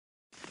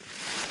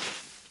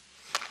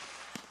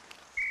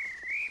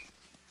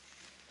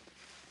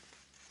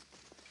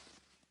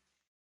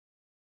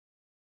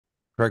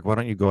Craig, why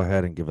don't you go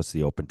ahead and give us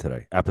the open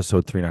today?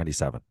 Episode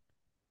 397.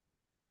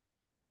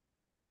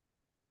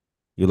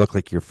 You look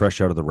like you're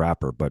fresh out of the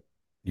wrapper, but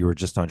you were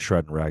just on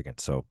Shred and Ragged.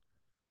 So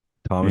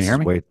Can you hear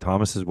me?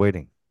 Thomas is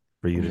waiting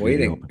for you I'm to do the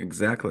waiting. open.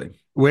 Exactly.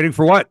 Waiting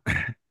for what?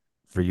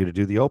 For you to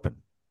do the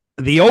open.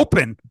 The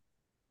Open.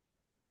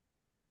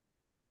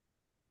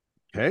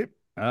 Okay.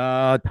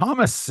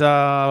 Thomas,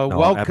 No,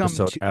 welcome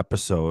to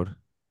episode.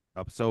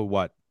 episode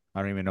what?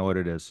 I don't even know what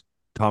it is.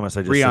 Thomas,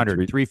 I just said 300,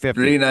 three.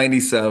 350,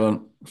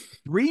 397.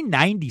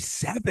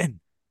 397.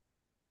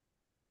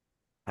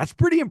 That's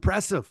pretty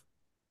impressive.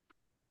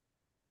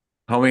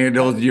 How many of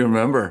those do you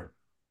remember?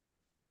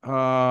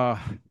 Uh,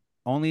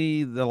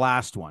 Only the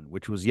last one,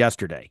 which was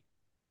yesterday.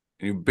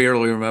 You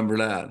barely remember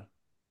that.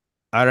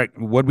 All right.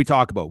 What did we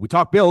talk about? We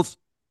talked Bills.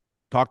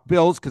 Talked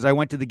Bills because I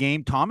went to the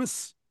game.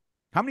 Thomas,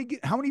 how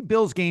many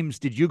Bills games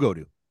did you go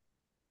to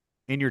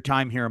in your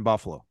time here in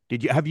Buffalo?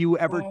 Have you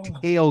ever Oh.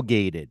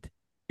 tailgated?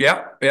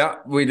 Yeah,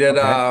 we did.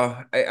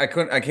 Okay. I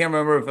can't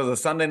remember if it was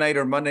a Sunday night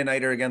or Monday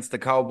nighter against the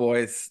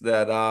Cowboys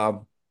that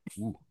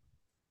Ooh.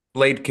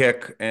 late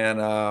kick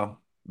and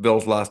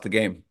Bills lost the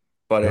game,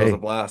 but it was a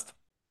Hey, blast.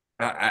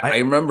 I I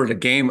remember the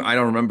game. I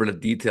don't remember the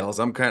details.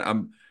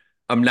 I'm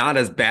not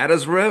as bad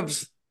as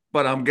Rivs,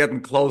 but I'm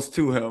getting close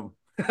to him.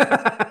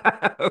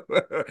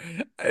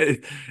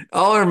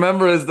 All I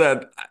remember is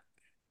that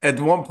at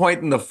one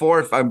point in the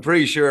fourth, I'm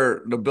pretty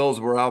sure the Bills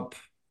were up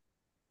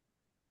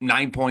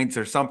 9 points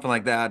or something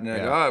like that. And I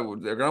go, Yeah. oh,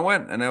 they're going to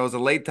win. And it was a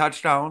late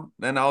touchdown.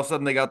 Then all of a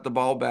sudden they got the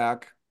ball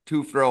back,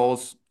 two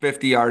throws,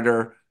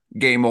 50-yarder,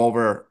 game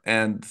over.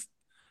 And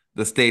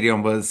the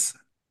stadium was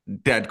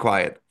dead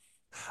quiet.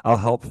 I'll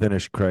help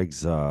finish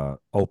Craig's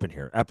open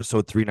here.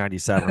 Episode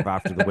 397 of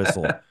After the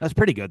Whistle. That's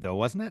pretty good though,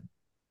 wasn't it?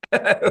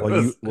 It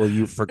was Well,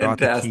 you forgot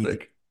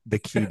fantastic. the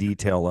key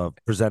detail of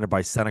presented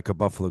by Seneca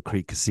Buffalo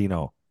Creek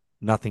Casino.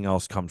 Nothing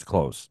else comes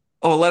close.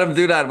 Oh, let him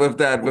do that with Holy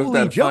that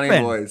funny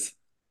jumping. voice.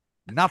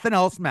 Nothing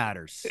else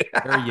matters.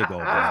 There you go,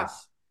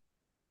 boys.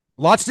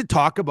 Lots to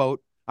talk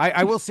about.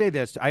 I will say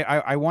this.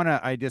 I want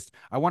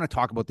to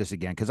talk about this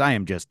again because I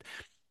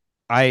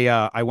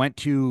went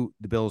to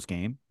the Bills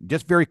game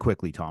just very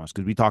quickly, Thomas,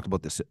 because we talked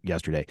about this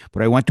yesterday.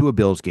 But I went to a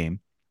Bills game,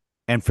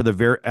 and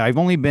I've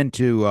only been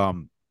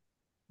to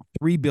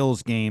three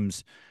Bills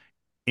games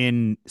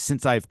in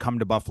since I've come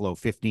to Buffalo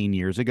 15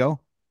 years ago.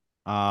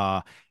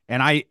 Uh,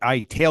 and I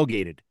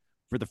tailgated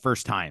for the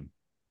first time,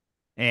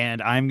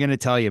 and I'm gonna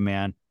tell you,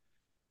 man,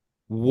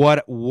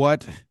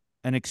 what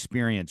an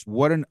experience!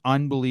 What an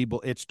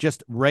unbelievable! It's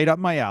just right up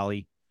my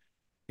alley.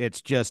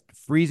 It's just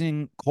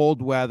freezing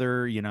cold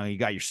weather. You know, you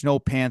got your snow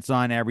pants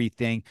on,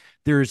 everything.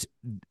 There's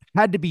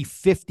had to be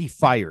 50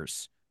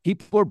 fires.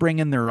 People are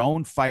bringing their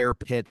own fire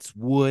pits,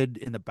 wood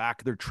in the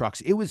back of their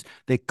trucks.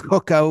 They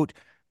cook out.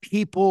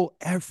 People,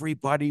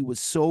 everybody was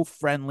so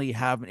friendly.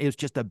 It was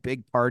just a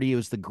big party. It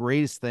was the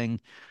greatest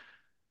thing.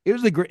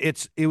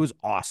 It was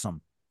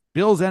awesome.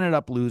 Bills ended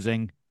up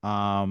losing.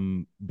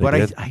 They But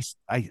did.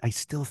 I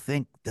still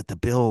think that the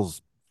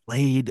Bills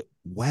played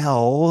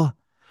well.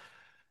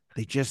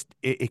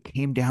 It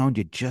came down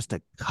to just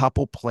a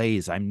couple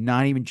plays. I'm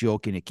not even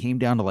joking. It came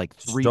down to like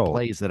three So,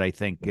 plays that I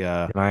think can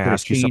I could have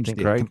ask you something, changed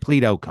the Craig?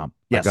 complete outcome.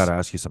 I got to Yes.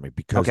 ask you something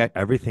because Okay.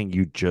 everything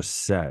you just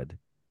said,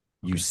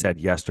 you Okay. said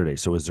yesterday.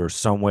 So, is there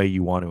some way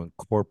you want to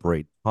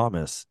incorporate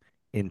Thomas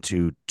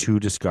into two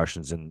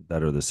discussions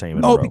that are the same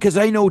in a No, row? because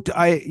I know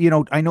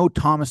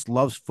Thomas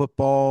loves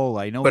football.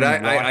 I know But he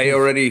I watches.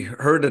 already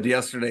heard it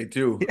yesterday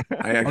too.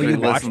 I Oh, actually you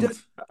watched listened.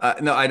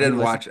 it? No, I You didn't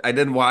listen. watch. I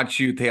didn't watch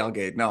you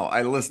tailgate. No,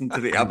 I listened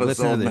to the You listen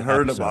to episode and the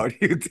heard episode.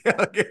 about you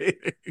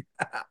tailgating.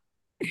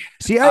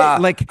 See, I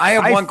I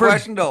have I one for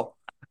question though.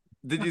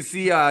 Did you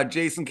see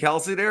Jason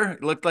Kelsey there?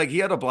 It looked like he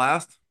had a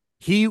blast.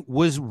 he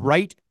was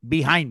right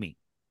behind me.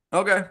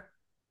 Okay.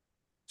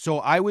 So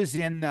I was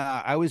in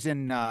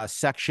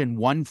section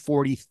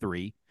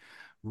 143,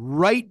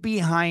 right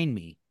behind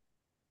me.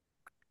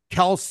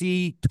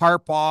 Kelsey,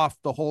 tarp off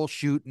the whole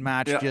shooting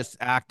match, Yeah. just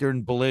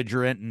acting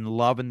belligerent and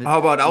How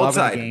about loving the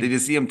outside? Did game. you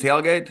see him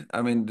tailgate?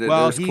 I mean,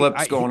 Well, there's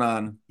clips going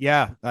on.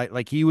 yeah,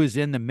 like he was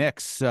in the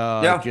mix,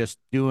 Yeah, just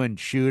doing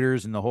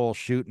shooters and the whole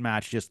shooting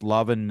match, just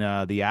loving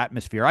the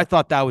atmosphere. I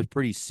thought that was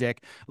pretty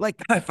sick.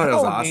 Like, I thought it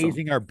was how awesome.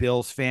 amazing are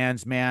Bills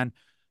fans, man?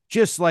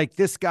 Just like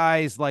this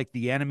guy's like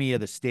the enemy of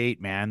the state,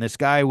 man. This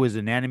guy was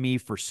an enemy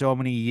for so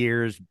many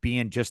years,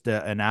 being just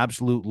an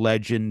absolute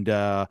legend,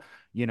 for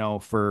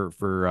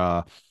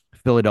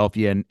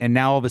Philadelphia, and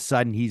now all of a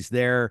sudden he's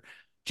there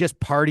just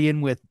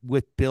partying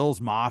with Bill's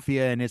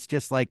Mafia, and it's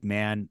just like,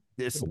 man,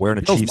 this Wearing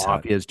a Bill's Chiefs hat.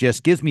 Mafia is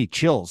just gives me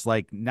chills.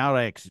 Like now that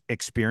I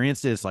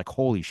experienced it, it's like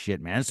holy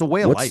shit, man. It's a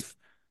way of What's life.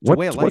 It's a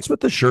way of what's life. with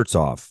the shirts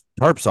off,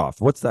 tarps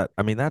off? What's that?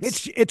 I mean,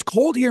 that's It's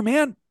cold here,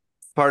 man.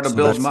 Part of so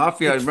Bill's that's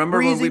Mafia. It's Remember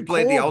when we freezing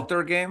played the cold.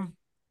 outdoor game?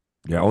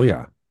 yeah. Oh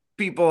yeah.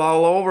 People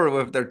all over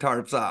with their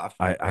tarps off.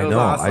 It I was know.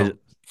 awesome.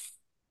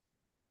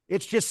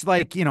 It's just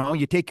like,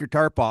 you take your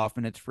tarp off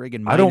and it's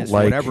friggin' I don't minus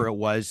whatever like it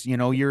was.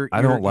 You're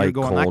I don't you're like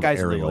going, that cold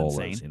guy's a little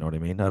areolas. insane. You know what I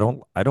mean?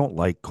 I don't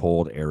like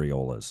cold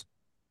areolas.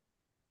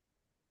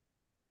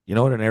 You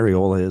know what an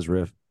areola is,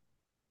 Riff?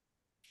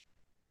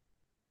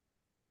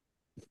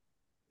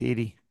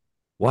 Petey.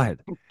 What?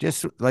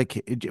 Just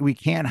like we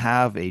can't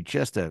have a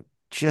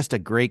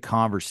great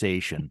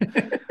conversation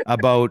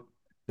about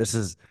This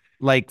is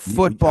like I'm,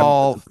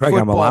 Craig.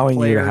 I'm football allowing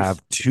you to players.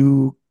 have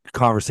two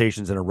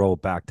conversations in a row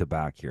back to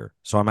back here.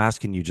 So I'm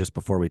asking you just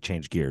before we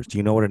change gears. Do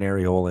you know what an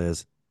areola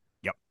is?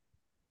 Yep.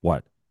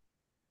 What?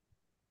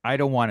 I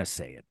don't want to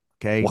say it.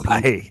 Okay, Pete.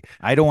 Why?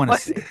 I don't want to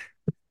What? say it.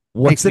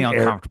 Makes What's me an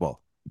air?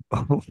 uncomfortable.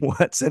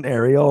 What's an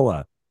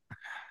areola?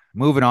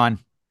 Moving on.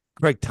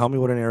 Craig, tell me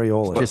what an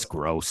areola Just is.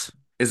 gross.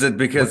 Is it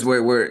because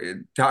What's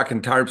we're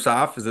talking tarps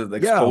off? Is it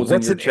Yeah? exposing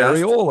What's your an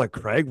chest? areola,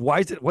 Craig? Why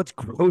is it? What's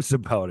gross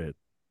about it?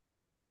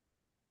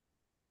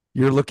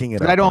 You're looking it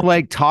But I up, don't aren't you?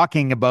 like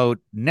talking about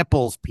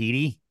nipples,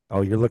 Petey.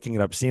 Oh, you're looking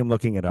it up. See him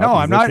looking it up. No,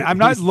 He's I'm not. looking. I'm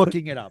not He's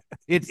looking it up.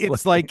 he's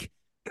It's looking.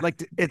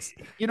 like It's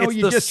you it's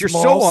the you're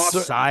so small.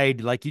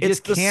 offside. Like you It's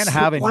just the can't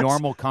have a what's.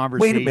 normal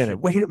Wait a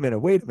minute. conversation. Wait a minute.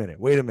 Wait a minute.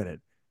 Wait a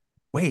minute.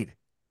 Wait.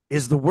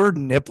 Is the word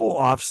nipple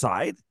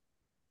offside?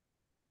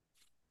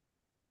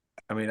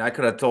 I mean, I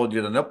could have told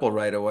you the nipple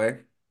right away.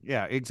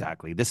 Yeah,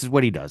 exactly. This is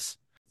what he does.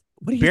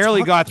 What are you Barely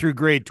talking? got through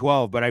grade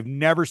 12, but I've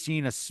never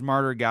seen a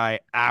smarter guy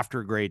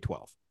after grade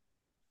 12.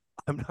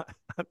 I'm not.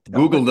 I'm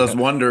Google telling does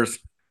you. wonders.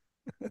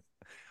 I was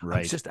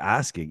Right. just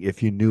asking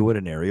if you knew what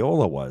an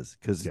areola was,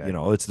 because Okay.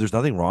 it's there's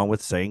nothing wrong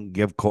with saying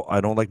give cold.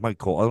 I don't like my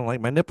cold. I don't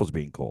like my nipples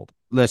being cold.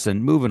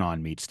 Listen, moving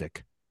on, meat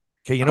stick.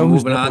 Okay, you I'm know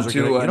whose moving nipples on are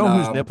gonna to you an know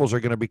whose nipples are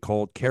gonna be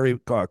cold?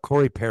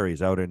 Corey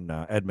Perry's out in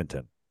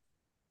Edmonton.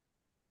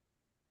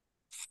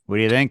 What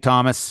do you think,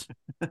 Thomas?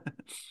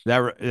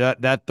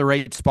 That the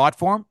right spot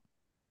for him?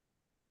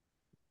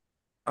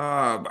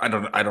 I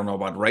don't know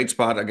about right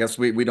spot. I guess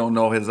we don't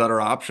know his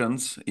other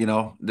options.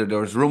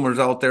 There's rumors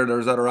out there.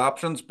 There's other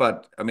options,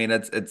 but I mean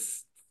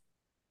it's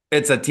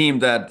a team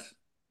that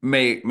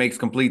makes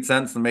complete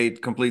sense and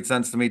made complete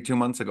sense to me 2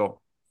 months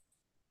ago.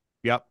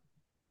 Yep.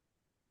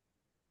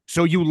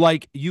 So you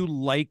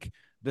like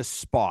the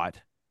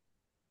spot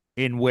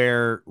in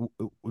where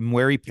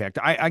he picked.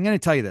 I'm going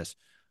to tell you this.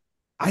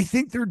 I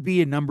think there'd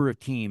be a number of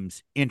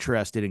teams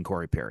interested in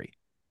Corey Perry.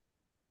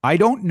 I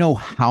don't know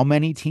how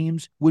many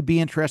teams would be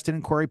interested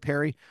in Corey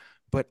Perry,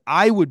 but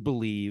I would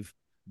believe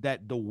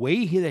that the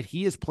way that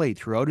he has played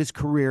throughout his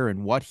career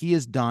and what he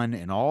has done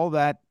and all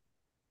that,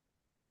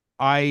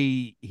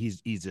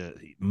 he's a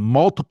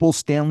multiple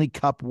Stanley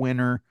Cup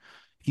winner.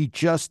 He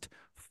just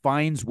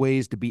finds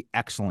ways to be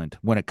excellent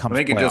when it I comes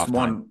think he just playoff time.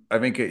 won. I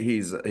think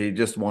he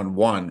just won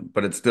one,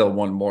 but it's still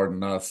one more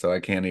than us, so I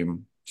can't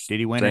even Did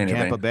he win say in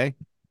Tampa anything. Bay?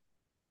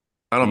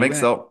 I don't Did he think win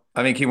it? so.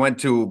 I think he went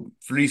to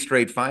three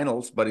straight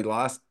finals, but he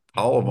lost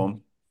all of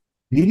them.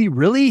 Did he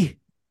really?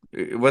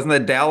 Wasn't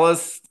it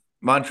Dallas,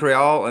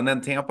 Montreal, and then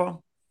Tampa?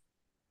 All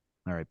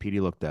right, Petey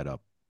looked that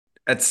up.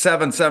 At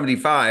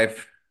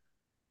 775,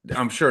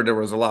 I'm sure there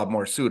was a lot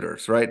more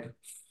suitors, right?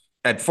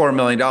 At $4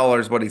 million,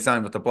 what he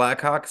signed with the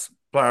Blackhawks,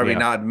 probably Yeah,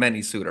 not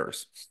many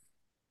suitors.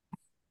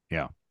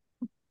 yeah.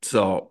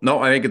 So no,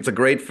 I think it's a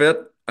great fit.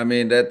 I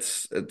mean,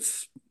 it's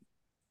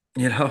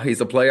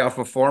he's a playoff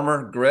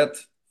performer, grit.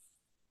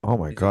 Oh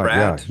my He's a God,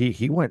 yeah. rat.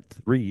 He went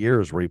 3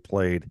 years where he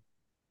played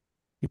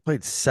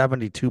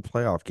 72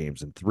 playoff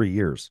games in 3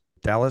 years.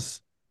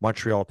 Dallas,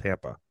 Montreal,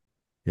 Tampa.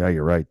 Yeah,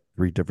 you're right.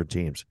 Three different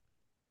teams.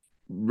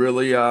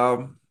 Really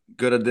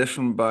good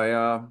addition by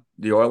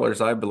the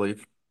Oilers, I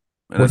believe.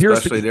 And Well,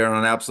 especially they're on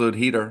an absolute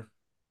heater.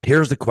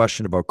 here's the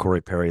question about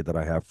Corey Perry that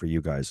I have for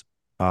you guys.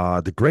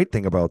 The great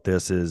thing about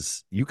this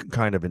is you can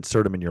kind of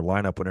insert him in your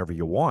lineup whenever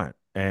you want.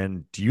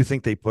 And do you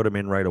think they put him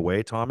in right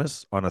away,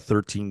 Thomas, on a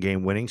 13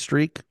 game winning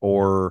streak?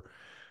 Or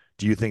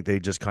do you think they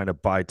just kind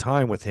of buy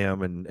time with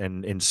him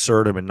and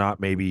insert him and not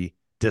maybe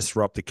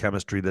disrupt the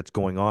chemistry that's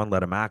going on,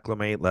 let him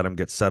acclimate, let him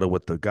get settled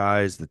with the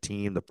guys, the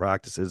team, the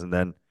practices, and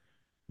then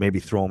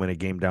maybe throw him in a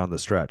game down the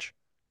stretch?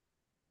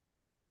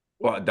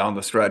 Well, down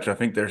the stretch, I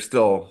think there's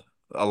still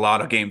a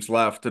lot of games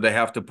left. Do they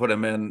have to put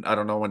him in? I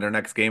don't know when their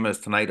next game is,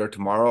 tonight or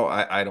tomorrow.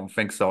 I don't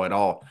think so at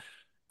all.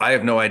 I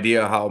have no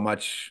idea how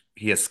much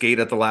he has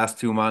skated the last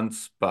 2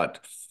 months, but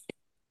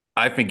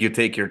I think you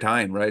take your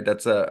time, right?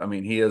 I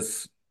mean, he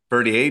is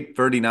 38,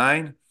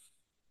 39.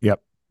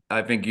 Yep.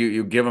 I think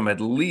you give him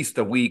at least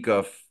a week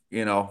of,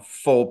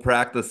 full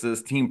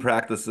practices, team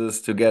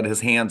practices to get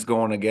his hands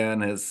going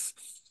again, his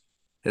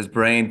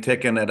brain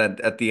ticking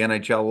at the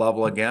NHL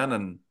level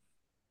again.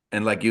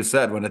 And like you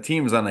said, when a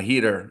team's on a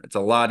heater, it's a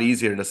lot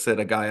easier to sit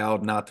a guy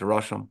out, not to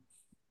rush him.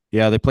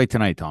 Yeah, they play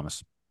tonight,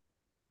 Thomas.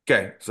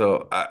 Okay,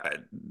 so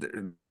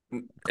in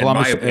my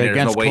Columbus opinion,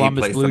 there's no against way he Columbus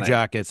plays Blue tonight.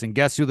 Jackets, and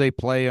guess who they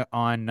play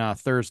on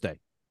Thursday?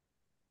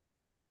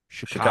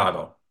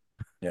 Chicago.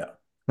 Chicago.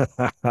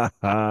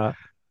 Yeah.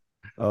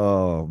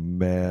 Oh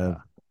man.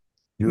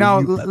 Yeah. You Now,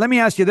 you let me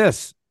ask you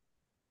this,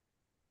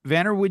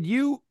 Vanner. Would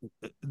you?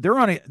 They're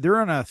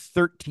on a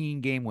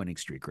 13 game winning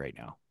streak right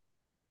now.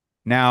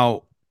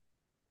 Now,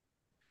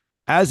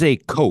 as a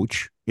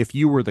coach, if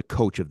you were the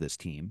coach of this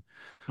team,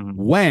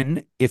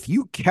 Mhm. if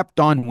you kept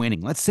on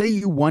winning, let's say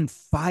you won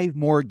 5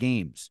 more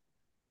games,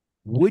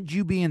 would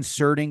you be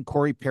inserting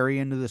Corey Perry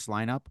into this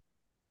lineup?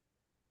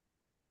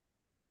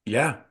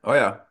 Yeah. Oh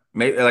yeah.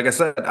 Maybe, like I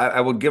said,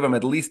 I would give him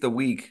at least a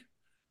week,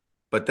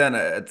 but then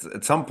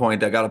at some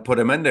point I got to put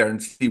him in there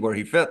and see where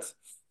he fits.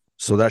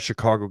 So that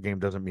Chicago game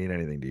doesn't mean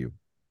anything to you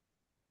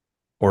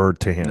or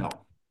to him. No,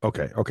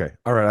 Okay, okay,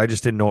 all right. I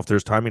just didn't know if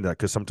there's timing to that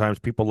because sometimes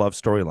people love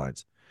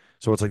storylines.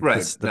 So it's like right?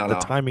 this. The, No, the no.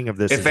 timing of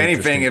this is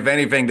interesting. If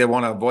anything, they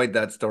want to avoid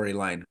that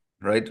storyline,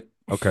 right?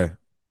 Okay.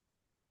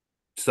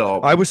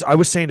 I So was I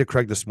was saying to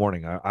Craig this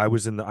morning. I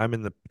was in the I'm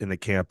in the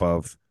camp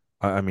of.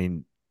 I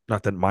mean,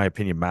 not that my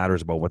opinion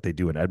matters about what they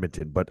do in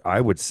Edmonton, but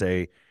I would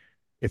say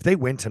if they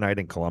win tonight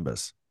in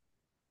Columbus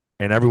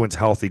and everyone's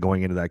healthy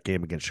going into that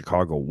game against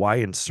Chicago, why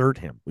insert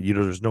him?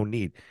 There's no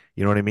need.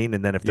 You know what I mean?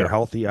 And then if they're Yeah.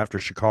 healthy after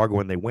Chicago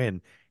and they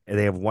win, and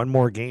they have one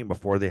more game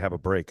before they have a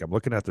break. I'm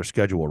looking at their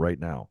schedule right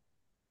now.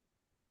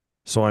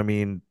 So I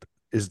mean,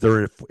 is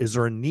there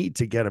a need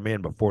to get him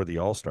in before the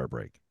All-Star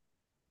break?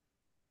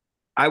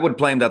 I would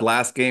play him that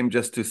last game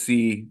just to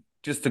see,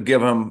 just to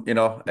give him,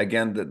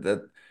 again,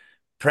 the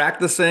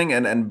practicing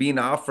and being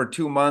off for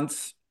 2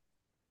 months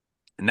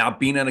and not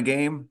being in a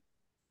game.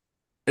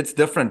 It's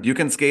different. You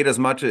can skate as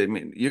much. I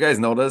mean, you guys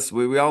know this.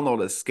 We all know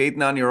this.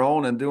 Skating on your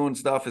own and doing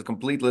stuff is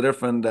completely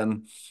different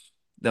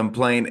than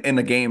playing in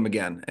a game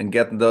again and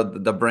getting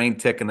the brain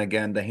ticking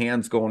again, the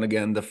hands going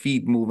again, the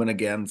feet moving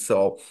again.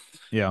 So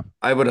Yeah.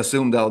 I would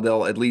assume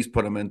they'll at least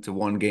put him into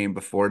one game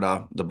before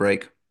the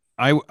break.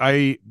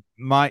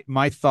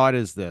 My thought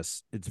is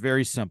this. It's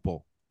very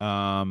simple.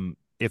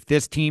 If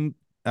this team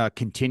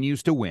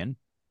continues to win,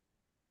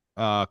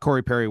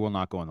 Corey Perry will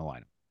not go in the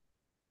lineup.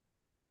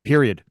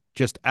 Period.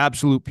 Just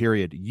absolute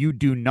period. You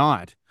do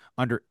not,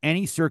 under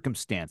any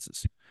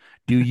circumstances,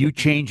 do you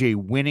change a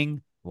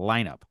winning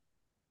lineup.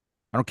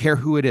 I don't care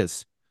who it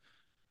is.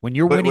 When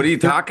you're But what winning are you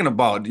talking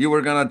about? You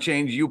were gonna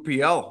change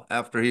UPL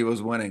after he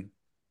was winning.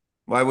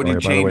 Why would Oh you yeah.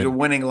 By the change way, a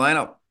winning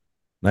lineup?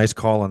 nice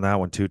call on that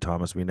one too,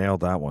 Thomas. We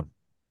nailed that one.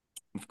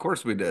 Of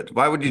course we did.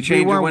 Why would you because we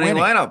change a weren't winning winning.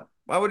 lineup?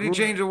 Why would you We're,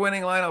 change a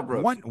winning lineup,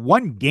 Brooks?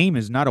 one game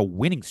is not a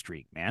winning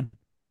streak, man.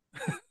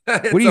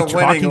 What are It's you a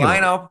winning talking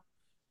about? lineup.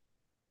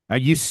 Are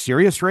you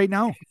serious right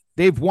now?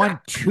 They've won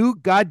two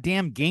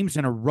goddamn games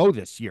in a row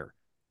this year,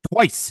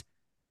 twice.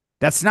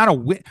 That's not a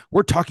win.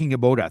 We're talking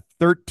about a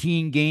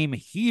 13 game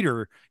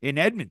heater in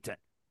Edmonton.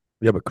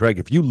 Yeah, but Craig,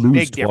 if you lose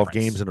Big 12 difference.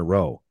 games in a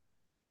row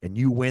and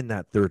you win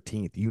that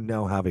 13th, you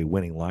now have a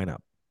winning lineup.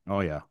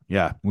 Oh, yeah.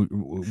 Yeah.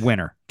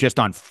 Winner. Just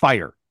on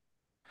fire.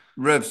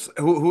 Riffs,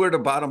 who are the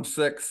bottom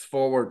six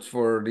forwards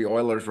for the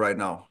Oilers right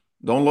now?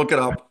 Don't look it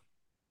up.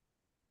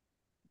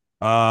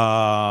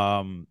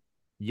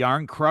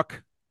 Yarn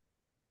Crook,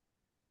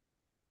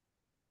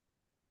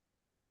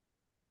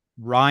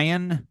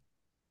 Ryan,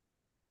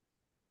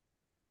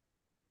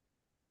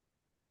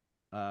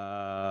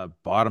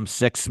 bottom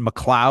six,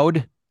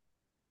 McLeod,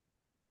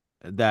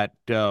 that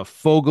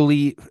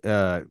Fogley,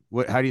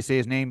 how do you say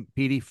his name,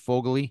 Petey?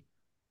 Fogley?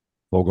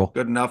 Vogel.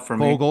 Good enough for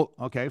me. Fogel.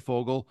 Okay,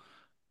 Fogel.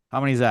 How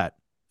many is that?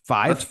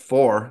 That's Five?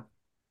 four.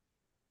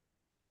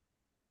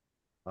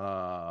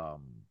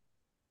 Um,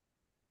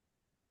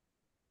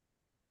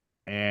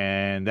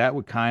 and that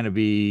would kind of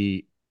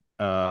be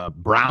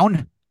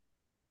Brown,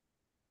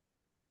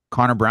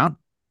 Connor Brown.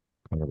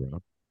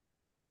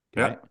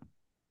 Yeah. Okay.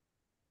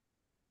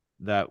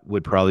 That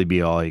would probably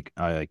be all I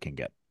can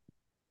get.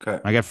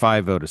 Okay. I got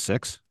 5 out of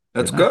 6,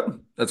 That's didn't I? good.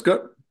 That's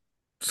good.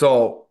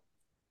 So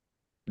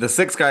the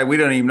sixth guy we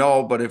don't even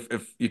know, but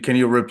if you can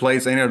you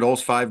replace any of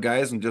those five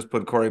guys and just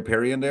put Corey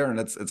Perry in there, and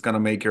it's gonna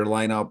make your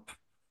lineup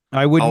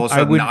I all wouldn't. of a I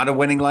sudden wouldn't. not a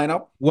winning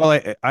lineup?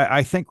 Well,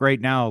 I think right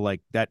now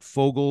like that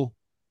Fogel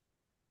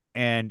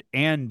and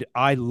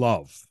I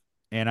love,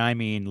 and I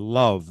mean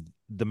love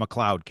the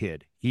McLeod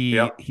kid. He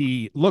Yep.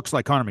 he looks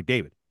like Connor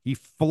McDavid. He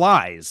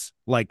flies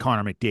like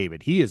Connor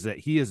McDavid. He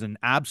is an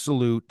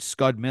absolute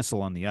scud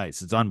missile on the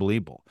ice. It's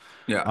unbelievable.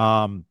 Yeah.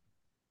 Um,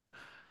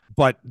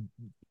 but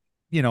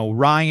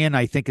Ryan,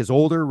 I think is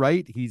older,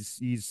 right?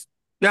 He's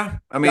Yeah.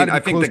 I got mean, to I be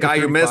think the close to guy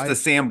you missed 35.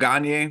 is Sam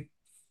Gagne.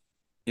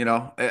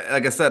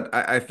 Like I said,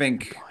 I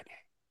think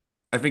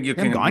you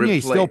Sam can Gagne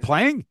is still replace.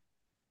 playing.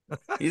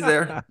 He's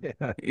there.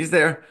 Yeah. He's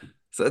there.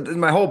 So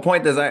my whole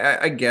point is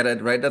I get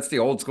it, right? That's the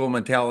old school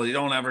mentality. You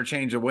don't ever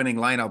change a winning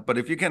lineup, but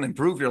if you can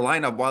improve your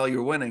lineup while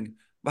you're winning,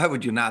 why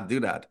would you not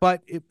do that?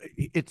 But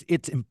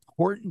it's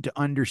important to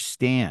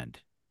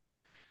understand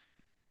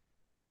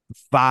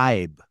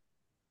vibe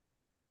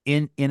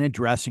in a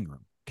dressing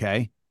room.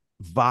 Okay,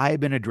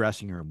 vibe in a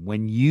dressing room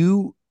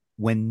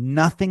when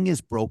nothing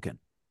is broken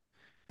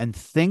and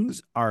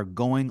things are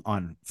going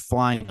on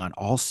flying on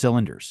all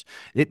cylinders.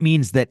 It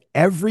means that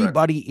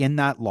Correct. everybody in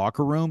that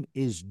locker room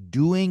is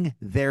doing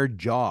their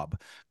job.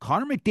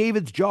 Connor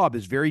McDavid's job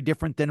is very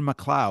different than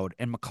McLeod,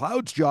 and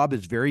McLeod's job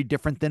is very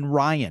different than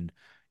Ryan,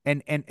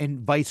 and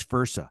vice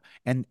versa.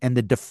 And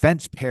the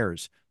defense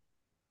pairs,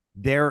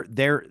 they're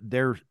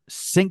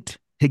synced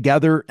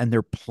together and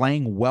they're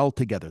playing well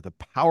together. The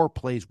power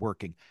play's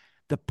working,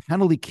 the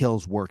penalty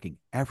kill's working,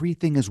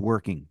 everything is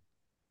working.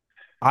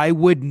 I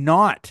would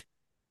not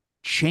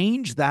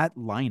change that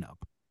lineup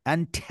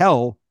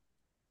until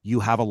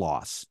you have a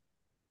loss.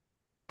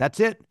 That's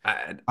it.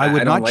 I I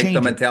would don't not like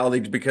the change it. mentality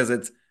because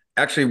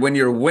actually, when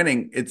you're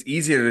winning, it's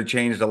easier to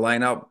change the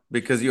lineup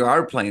because you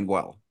are playing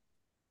well.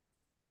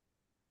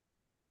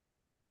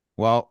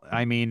 Well,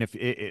 I mean,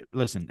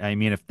 listen, I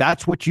mean, if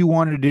that's what you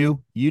want to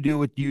do, you do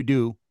what you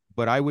do.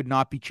 But I would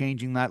not be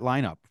changing that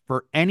lineup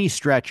for any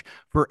stretch,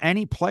 for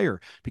any player,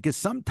 because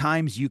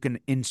sometimes you can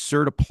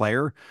insert a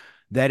player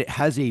that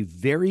has a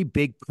very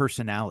big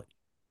personality.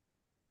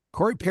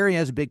 Corey Perry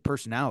has a big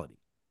personality.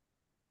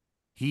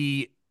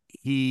 He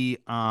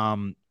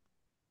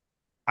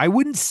I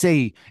wouldn't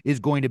say is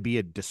going to be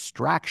a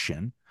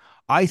distraction.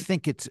 I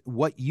think it's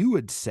what you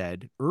had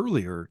said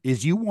earlier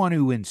is you want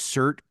to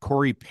insert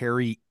Corey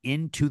Perry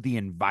into the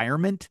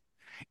environment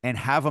and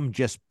have him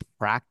just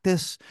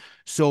practice.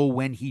 So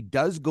when he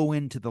does go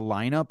into the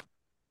lineup,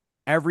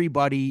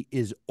 everybody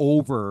is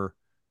over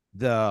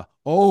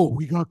oh,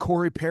 we got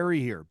Corey Perry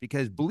here.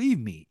 Because believe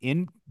me,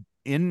 in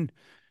in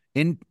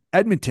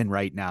Edmonton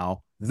right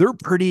now, they're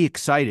pretty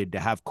excited to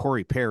have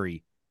Corey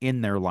Perry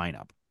in their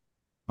lineup,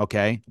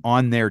 okay,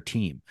 on their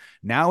team.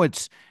 Now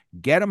it's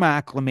get them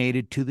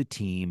acclimated to the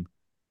team,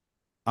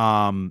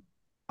 um,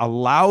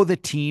 allow the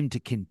team to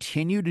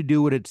continue to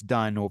do what it's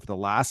done over the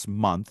last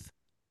month,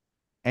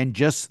 and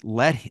just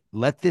let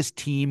this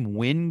team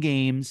win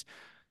games.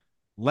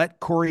 Let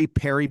Corey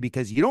Perry,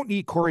 because you don't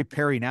need Corey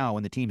Perry now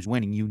when the team's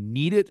winning. You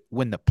need it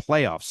when the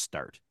playoffs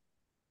start.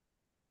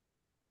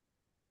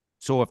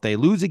 So if they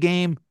lose a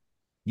game,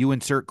 you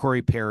insert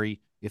Corey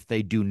Perry. If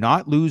they do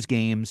not lose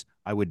games,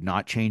 I would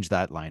not change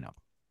that lineup.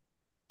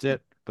 That's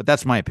it. But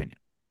that's my opinion.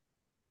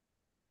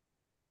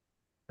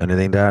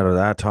 Anything to add to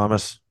that,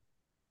 Thomas?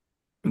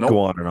 Go Nope.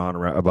 on and on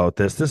about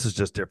this. This is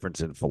just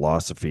difference in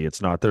philosophy.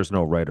 It's not, there's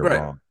no right or Right.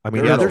 wrong. I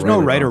mean, There's Yeah, no there's right no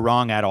or right or wrong.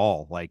 wrong at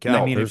all. Like, I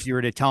No, mean, if there's you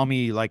were to tell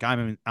me, like,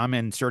 I'm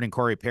inserting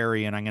Corey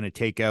Perry and I'm going to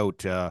take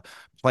out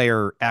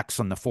player X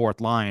on the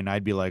fourth line,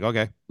 I'd be like,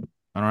 okay,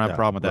 I don't have a yeah,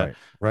 problem with that.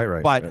 right, right,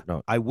 right. But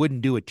No, I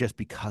wouldn't do it just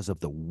because of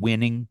the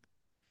winning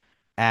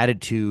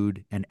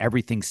attitude and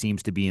everything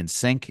seems to be in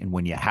sync. And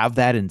when you have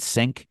that in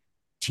sync,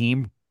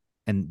 team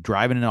and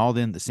driving it all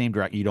in the same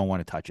direction, you don't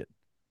want to touch it.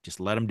 Just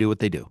let them do what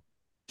they do.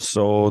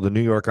 so the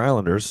New York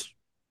Islanders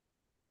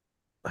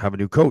have a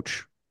new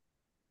coach.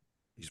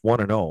 He's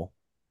 1-0.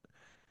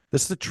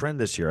 This is a trend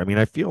this year. I mean,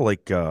 I feel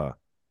like a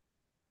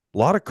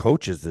lot of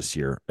coaches this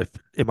year. If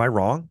am I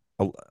wrong?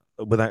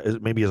 But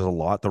that maybe is a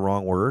lot the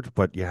wrong word.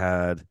 But you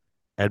had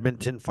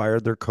Edmonton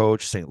fired their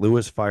coach, St.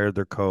 Louis fired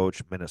their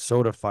coach,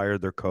 Minnesota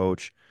fired their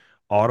coach,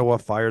 Ottawa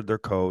fired their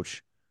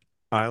coach,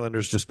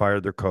 Islanders just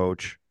fired their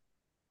coach.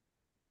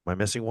 Am I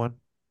missing one?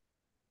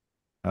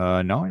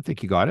 No, I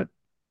think you got it.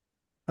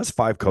 That's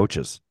five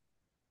coaches.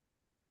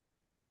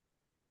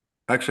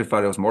 I actually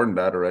thought it was more than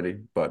that already,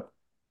 but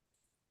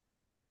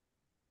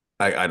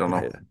I don't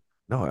Yeah, know.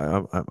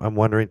 no, I'm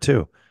wondering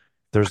too.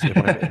 There's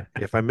if I'm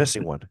if I'm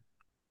missing one.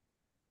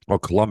 Well,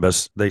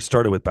 Columbus, they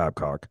started with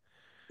Babcock.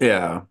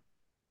 Yeah,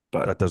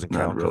 That but doesn't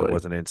not count because it really.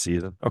 wasn't in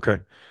season. Okay.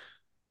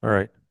 All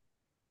right.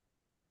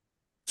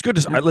 It's good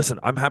to Yeah. I listen.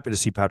 I'm happy to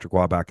see Patrick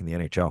Waugh back in the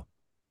NHL.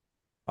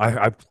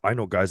 I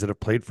know guys that have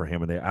played for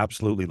him and they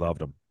absolutely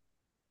loved him.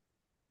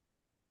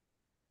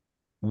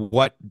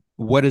 What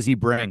what does he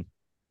bring?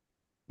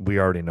 We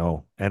already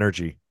know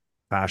energy,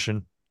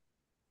 passion.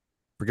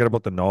 Forget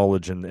about the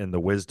knowledge and the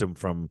wisdom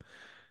from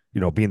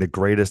being the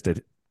greatest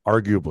at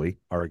arguably.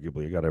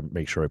 I got to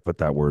make sure I put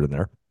that word in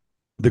there.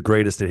 The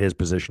greatest at his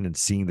position and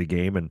seeing the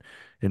game and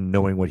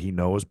knowing what he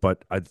knows,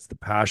 but it's the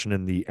passion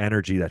and the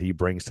energy that he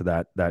brings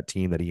to that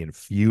team that he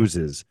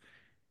infuses,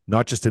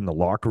 not just in the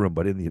locker room,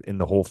 but in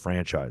the whole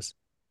franchise.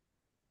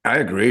 I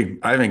agree.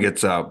 I think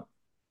it's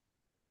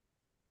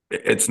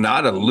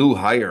not a Lou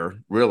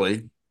hire,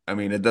 really. I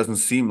mean, it doesn't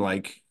seem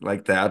like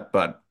that,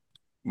 but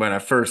when I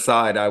first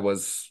saw it, I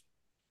was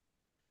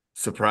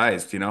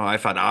surprised. I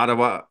thought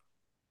Ottawa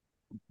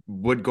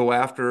would go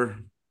after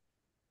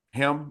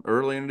him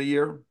early in the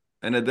year,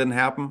 and it didn't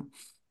happen.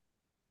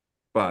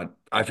 But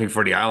I think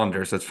for the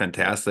Islanders, that's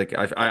fantastic.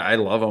 I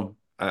love him.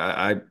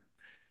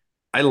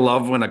 I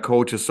love when a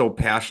coach is so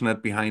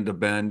passionate behind the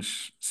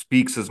bench,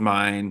 speaks his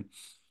mind.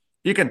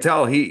 You can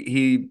tell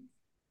he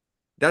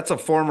that's a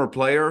former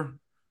player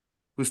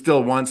who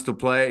still wants to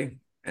play.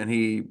 And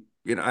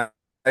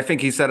I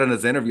think he said in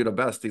his interview the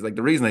best. He's like,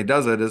 the reason he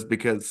does it is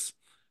because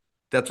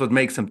that's what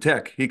makes him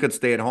tick. He could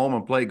stay at home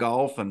and play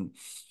golf and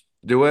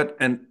do it.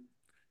 And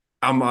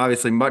I'm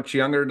obviously much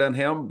younger than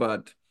him,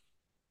 but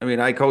I mean,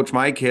 I coach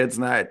my kids,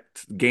 and that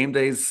game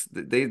days,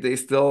 they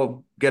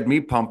still get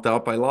me pumped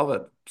up. I love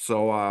it.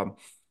 So,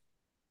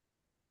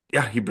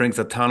 yeah, he brings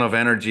a ton of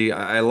energy.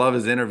 I love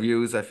his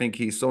interviews. I think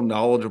he's so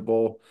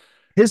knowledgeable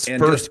His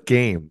and just first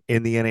game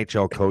in the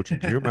NHL coaching,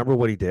 do you remember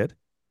what he did?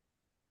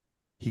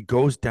 He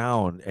goes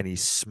down and he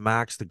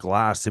smacks the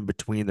glass in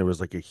between. There was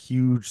like a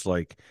huge,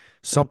 like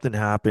something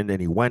happened and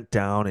he went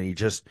down and he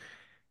just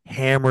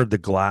hammered the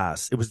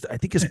glass. It was, I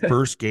think, his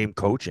first game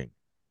coaching.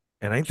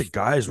 And I think the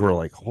guys were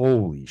like,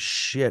 holy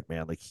shit,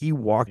 man. Like he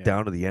walked Yeah.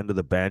 down to the end of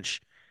the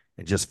bench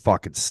and just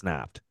fucking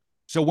snapped.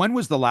 So when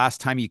was the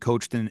last time you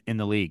coached in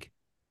the league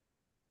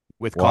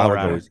with A while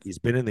ago, Colorado? he's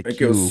been in the I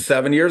think it was queue.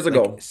 7 years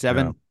Like ago.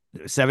 Yeah.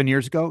 7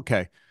 years ago?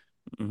 Okay.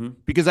 Hmm.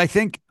 because I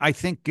think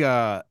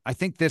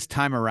this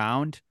time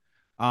around,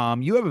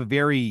 you have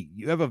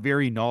a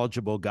very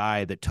knowledgeable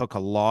guy that took a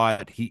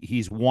lot.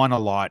 He's won a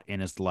lot in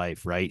his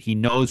life, right? He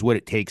knows what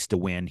it takes to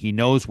win. He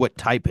knows what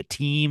type of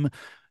team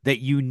that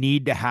you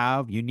need to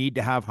have. You need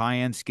to have high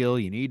end skill.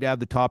 You need to have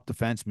the top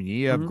defenseman. You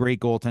need to have Hmm.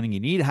 great goaltending. You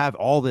need to have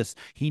all this.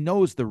 He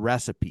knows the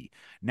recipe.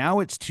 Now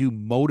it's to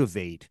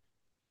motivate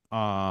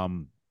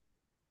um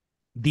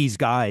these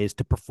guys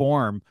to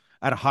perform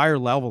at a higher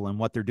level than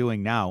what they're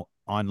doing now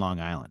on Long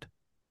Island.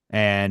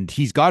 And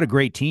he's got a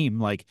great team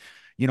like,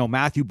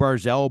 Matthew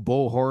Barzell,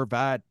 Bo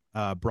Horvat,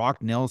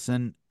 Brock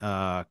Nelson,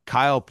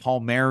 Kyle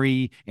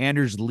Palmieri,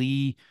 Anders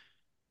Lee.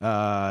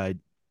 Uh,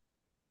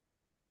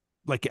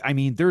 I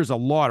mean, there's a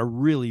lot of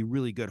really,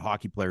 really good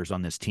hockey players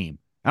on this team.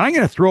 And I'm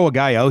going to throw a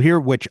guy out here,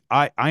 which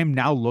I'm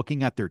now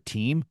looking at their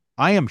team.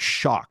 I am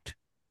shocked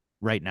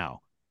right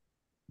now.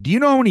 Do you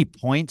know how many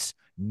points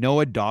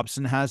Noah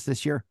Dobson has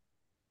this year?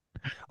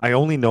 I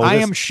only know I this.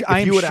 am, sh- I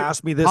If am you had sh-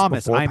 asked me this Thomas.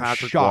 before I'm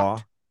Patrick Waugh,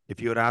 shocked.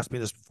 if you had asked me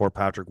this before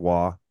Patrick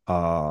Waugh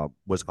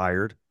was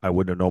hired, I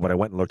wouldn't have known. But I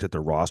went and looked at the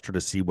roster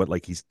to see what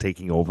like he's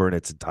taking over in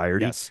its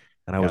entirety, Yes.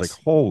 and I was like, Yes.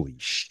 holy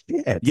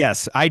shit.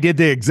 Yes. I did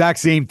the exact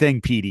same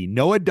thing, Petey.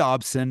 Noah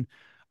Dobson.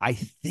 I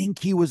think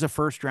he was a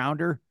first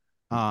rounder.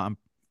 Um,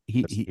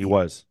 he, Yes, he he,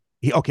 was.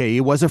 okay,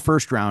 he was a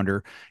first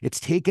rounder. It's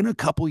taken a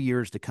couple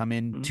years to come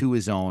into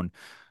his own.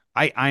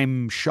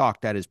 I'm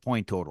shocked at his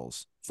point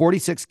totals.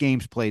 46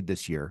 games played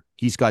this year.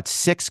 He's got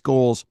 6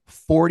 goals,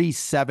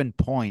 47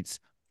 points,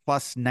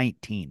 plus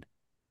 19.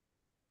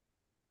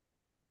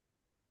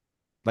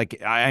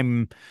 Like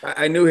I'm,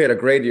 I knew he had a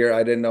great year.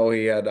 I didn't know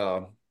he had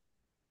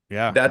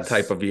yeah, that type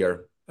he's of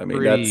year. I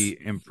mean, that's pretty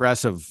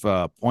impressive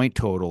point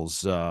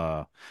totals. With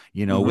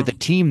a hmm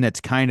team that's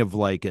kind of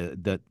like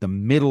the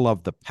middle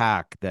of the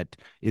pack that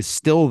is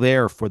still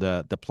there for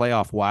the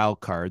playoff wild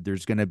card.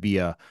 There's going to be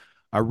a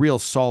real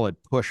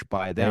solid push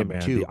by Hey them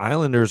man, the too.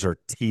 Islanders are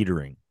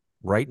teetering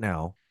right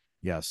now,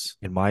 Yes.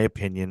 in my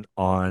opinion,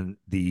 on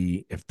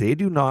the if they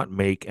do not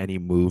make any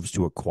moves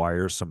to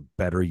acquire some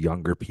better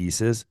younger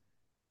pieces,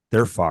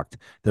 they're fucked.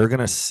 They're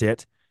going to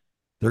sit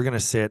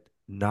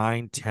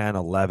 9, 10,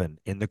 11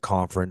 in the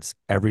conference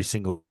every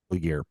single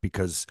year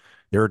because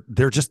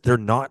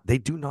they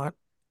do not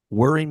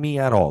worry me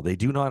at all. They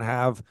do not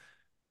have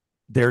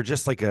they're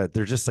just like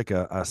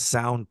a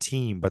sound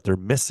team, but they're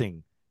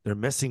missing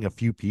a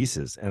few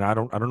pieces. And I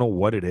don't know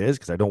what it is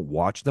because I don't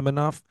watch them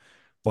enough,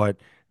 but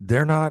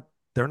they're not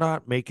they're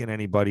not making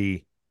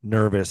anybody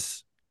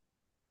nervous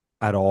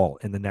at all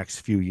in the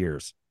next few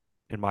years,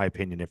 in my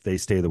opinion, if they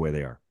stay the way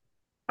they are.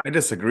 I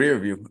disagree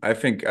with you. I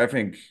think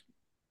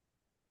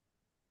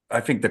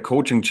the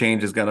coaching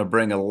change is going to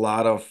bring a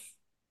lot of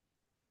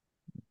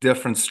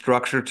different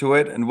structure to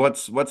it. And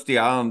what's the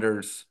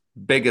Islanders'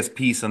 biggest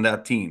piece on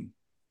that team?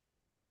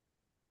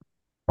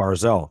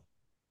 Barzell.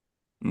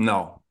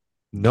 No,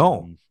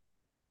 No, Mm,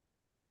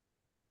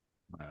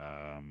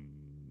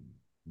 um,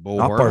 Bo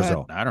not Horvat.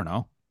 Barzell. I don't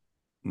know.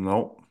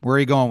 no. Where are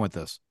you going with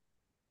this?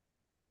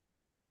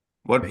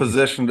 What Base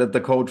position did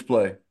the coach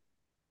play?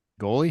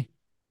 goalie,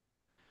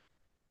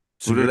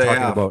 So Who do you're they talking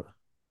have? about,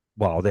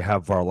 well, they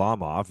have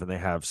Varlamov and they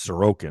have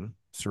Sorokin.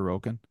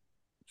 Sorokin.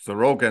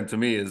 Sorokin to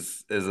me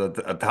is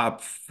a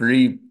top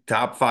three,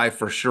 top five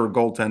for sure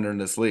goaltender in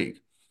this league.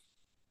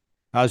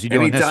 How's he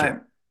doing this year?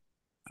 Anytime,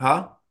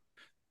 huh?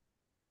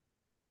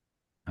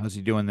 How's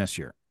he doing this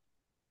year?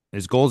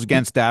 His goals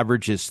against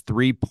average is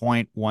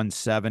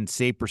 3.17.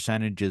 Save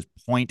percentage is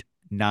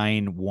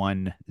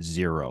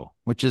 0.910,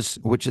 which is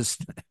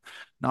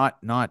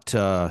not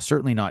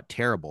certainly not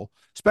terrible,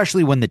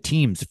 especially when the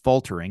team's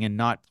faltering and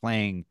not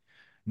playing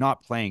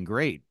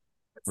great,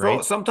 Throw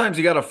right? sometimes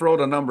you got to throw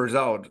the numbers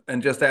out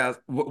and just ask,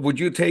 would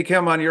you take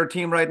him on your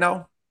team right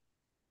now?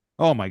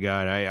 Oh my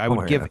God. I Oh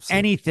would yeah, give absolutely.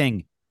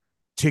 anything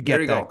to There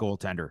get you that go.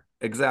 goaltender.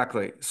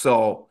 Exactly.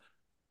 So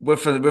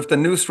with the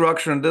new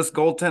structure and this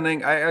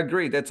goaltending, I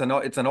agree. It's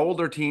an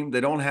older team.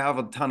 They don't have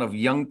a ton of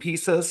young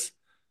pieces,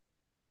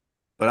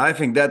 but I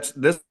think this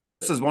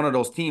is one of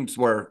those teams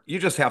where you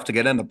just have to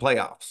get in the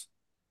playoffs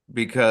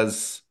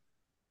because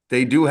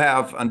they do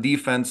have on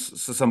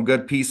defense some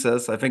good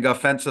pieces. I think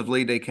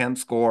offensively they can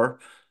score,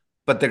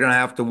 but they're going to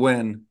have to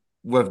win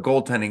with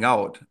goaltending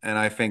out. And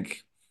I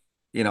think,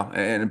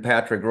 and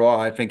Patrick Raw,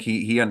 I think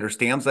he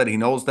understands that, he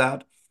knows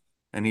that,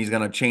 and he's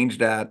going to change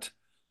that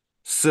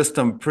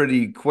system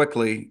pretty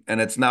quickly. And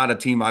it's not a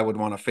team I would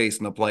want to face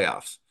in the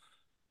playoffs.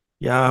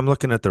 Yeah, I'm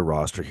looking at the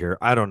roster here.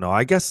 I don't know.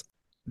 I guess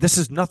this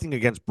is nothing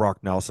against Brock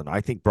Nelson.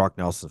 I think Brock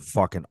Nelson's a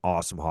fucking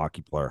awesome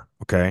hockey player.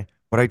 Okay.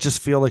 But I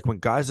just feel like when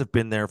guys have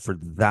been there for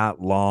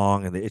that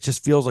long, and it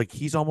just feels like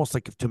he's almost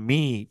like, to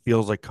me,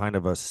 feels like kind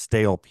of a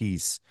stale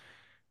piece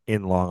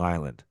in Long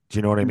Island. Do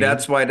you know what I And mean?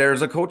 that's why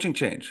there's a coaching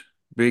change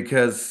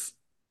because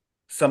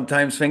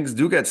sometimes things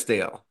do get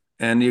stale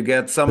and you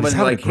get But he's someone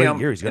having a like great him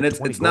year. He's and got it's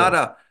 20 it's not goals.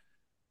 a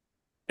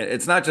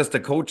it's not just a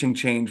coaching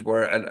change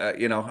where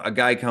a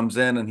guy comes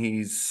in and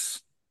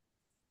he's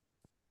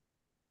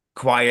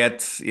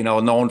quiet,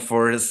 known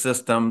for his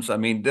systems. I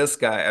mean, this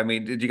guy, I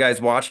mean, did you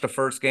guys watch the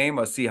first game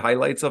or see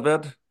highlights of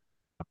it?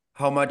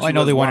 how much Well, I he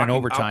know was they won in walking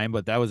overtime,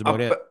 but that was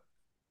about up.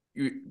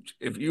 it.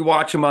 If you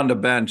watch him on the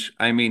bench,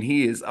 I mean,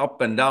 he is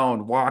up and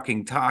down,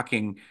 walking,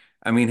 talking.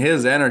 I mean,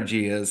 his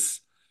energy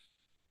is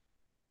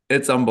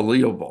it's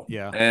unbelievable.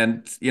 Yeah.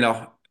 And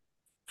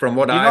from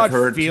what Do you I've not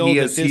heard, feel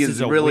that he this is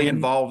is a really win?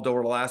 involved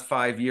over the last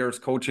 5 years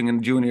coaching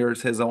in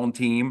juniors his own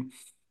team,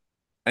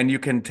 and you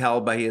can tell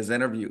by his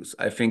interviews.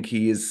 I think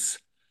he's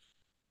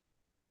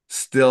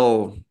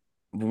still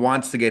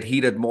wants to get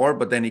heated more,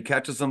 but then he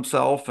catches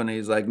himself and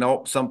he's like,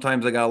 nope,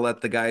 sometimes I got to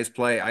let the guys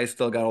play. I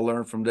still got to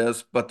learn from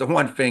this. But the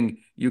one thing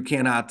you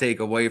cannot take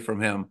away from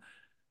him,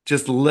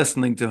 just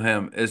listening to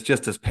him, is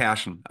just his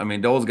passion. I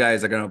mean, those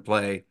guys are going to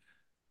play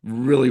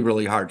really,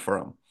 really hard for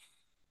him.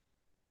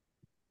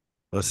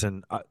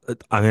 Listen, I'm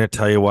going to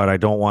tell you what, I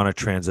don't want to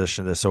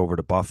transition this over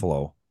to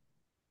Buffalo,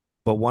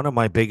 but one of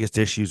my biggest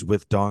issues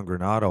with Don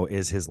Granado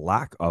is his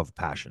lack of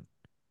passion.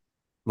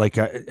 Like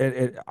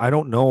I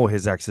don't know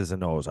his X's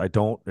and O's. I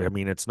don't. I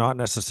mean, it's not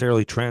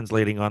necessarily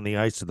translating on the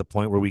ice to the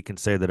point where we can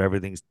say that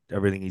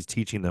everything he's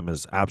teaching them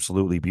is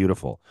absolutely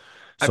beautiful.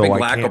 I So think I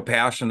lack can't. of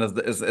passion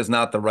is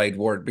not the right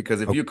word,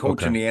 because if you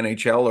coach in Okay, the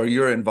NHL or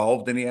you're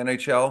involved in the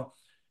NHL,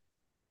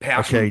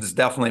 passion okay. is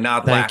definitely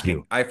not Thank you.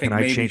 lacking. I Can think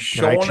I maybe change?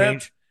 Can I showing it,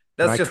 change?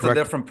 Can that's I just a correct?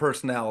 different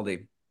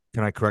personality.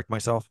 Can I correct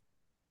myself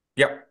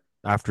Yep.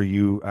 after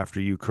you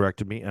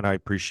corrected me? And I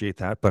appreciate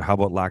that. But how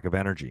about lack of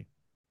energy?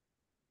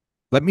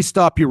 Let me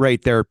stop you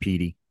right there,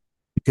 Petey,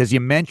 because you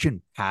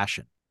mentioned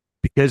passion.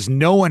 Because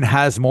no one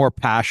has more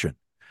passion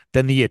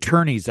than the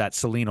attorneys at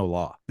Salino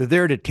Law. They're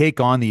there to take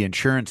on the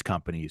insurance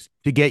companies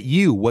to get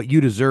you what you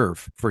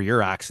deserve for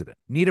your accident.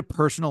 Need a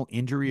personal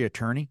injury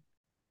attorney?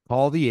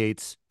 Call the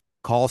eights.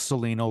 Call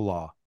Salino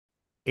Law.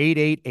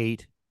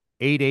 888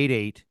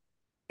 888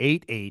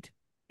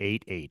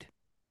 8888.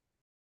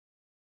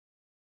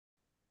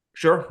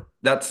 Sure.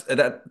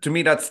 That to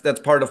me, that's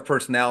part of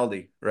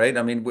personality, right?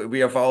 I mean, we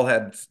have all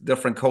had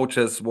different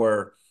coaches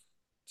where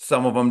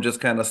some of them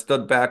just kind of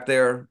stood back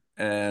there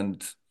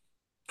and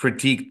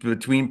critiqued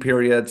between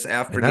periods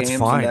after And that's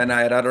games. And then fine.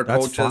 I had other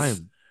That's coaches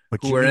fine. But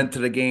who you were need into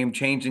the game,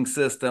 changing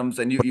systems,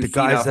 and But you the feed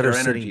guys off that are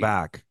their sitting energy.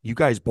 back, you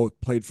guys both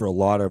played for a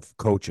lot of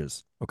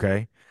coaches.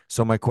 Okay.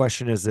 So my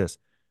question is this: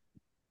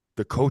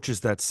 the coaches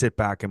that sit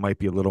back and might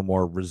be a little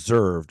more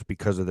reserved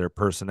because of their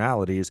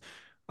personalities,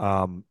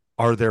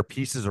 are there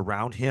pieces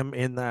around him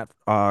in that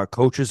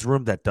coaches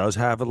room that does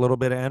have a little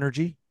bit of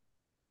energy,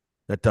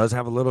 that does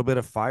have a little bit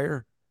of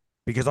fire?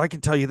 Because I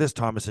can tell you this,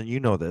 Thomas, and you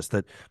know this,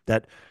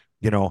 that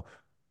you know,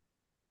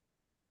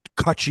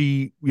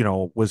 Kutchy,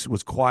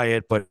 was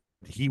quiet, but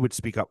he would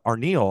speak up.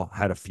 Arneal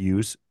had a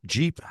fuse.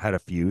 Jeep had a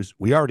fuse.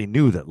 We already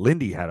knew that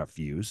Lindy had a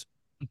fuse.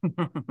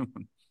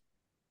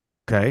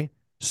 Okay.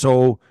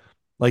 So,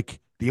 like,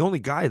 the only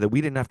guy that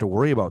we didn't have to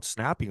worry about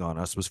snapping on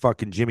us was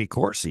fucking Jimmy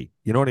Corsi.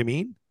 You know what I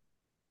mean?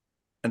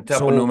 And Teppo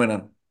So,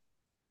 Numminen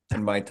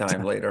in my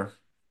time later.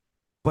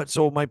 but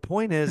so my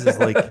point is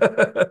like,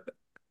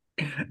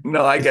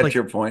 No, I is get like,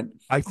 your point.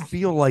 I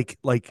feel like,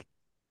 look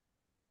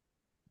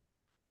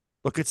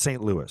at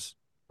St. Louis.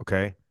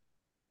 Okay.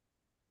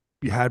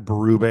 You had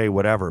Berube,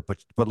 whatever,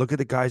 but look at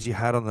the guys you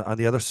had on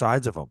the other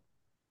sides of them.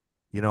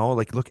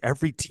 Like look,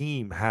 every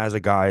team has a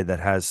guy that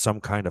has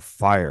some kind of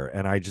fire,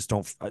 and I just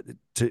don't.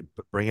 To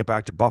bring it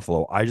back to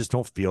Buffalo, I just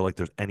don't feel like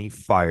there's any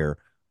fire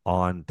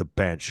on the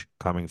bench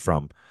coming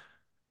from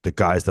the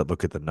guys that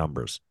look at the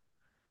numbers.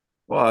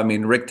 Well, I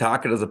mean, Rick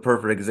Tocchet is a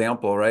perfect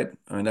example, right?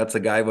 I mean, that's a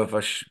guy with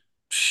a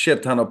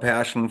shit ton of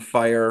passion,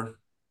 fire,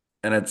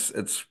 and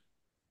it's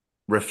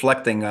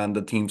reflecting on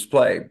the team's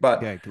play. But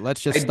Okay,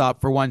 let's just I,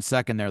 stop for 1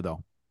 second there,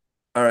 though.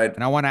 all right,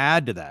 And I want to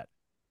add to that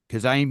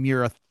because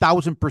you're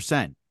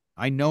 1,000%.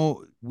 I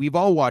know we've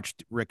all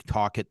watched Rick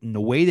Tocchet, and the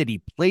way that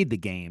he played the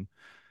game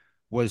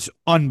was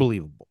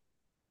unbelievable.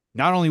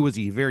 Not only was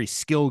he a very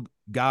skilled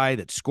guy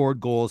that scored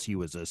goals, he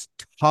was as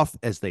tough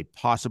as they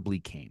possibly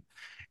came.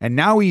 And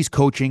now he's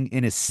coaching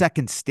in his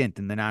second stint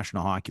in the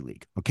National Hockey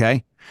League.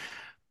 Okay.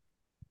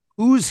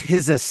 Who's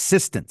his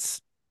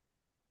assistants?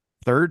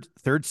 Third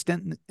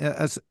stint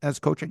as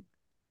coaching?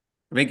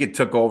 I think he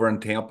took over in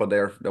Tampa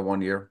there the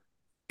one year.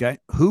 Okay.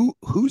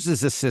 Who's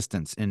his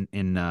assistants in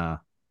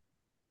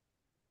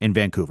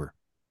Vancouver?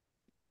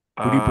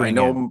 Who do you I bring in?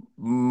 know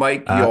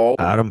Mike Yo,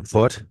 Adam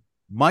Foote.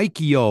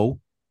 Mike Yo,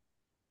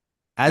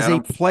 as a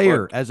Adam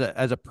player, Foote.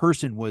 as a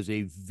person, was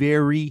a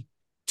very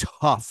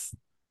tough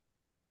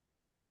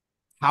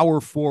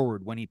power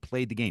forward when he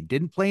played the game.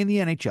 Didn't play in the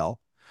NHL,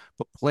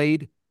 but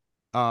played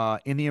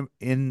in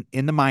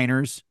the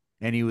minors,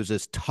 and he was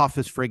as tough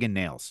as friggin'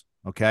 nails.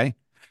 Okay.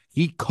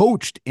 He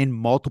coached in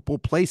multiple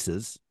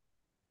places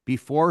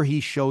before he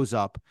shows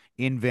up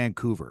in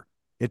Vancouver.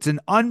 It's an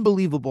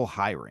unbelievable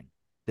hiring.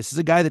 This is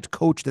a guy that's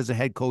coached as a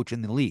head coach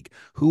in the league.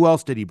 Who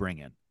else did he bring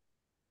in?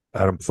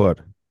 Adam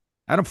Foote.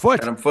 Adam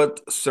Foote. Adam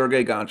Foote,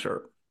 Sergei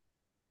Gonchar.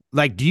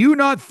 Like, do you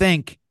not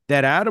think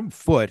that Adam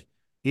Foote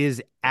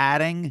is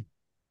adding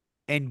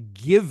and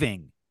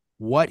giving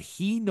what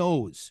he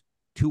knows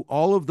to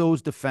all of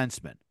those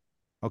defensemen?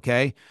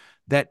 Okay.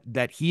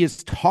 That he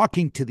is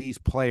talking to these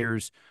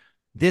players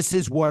This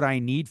is what I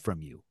need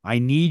from you. I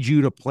need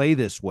you to play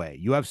this way.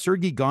 You have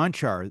Sergei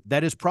Gonchar,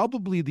 that is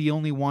probably the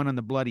only one on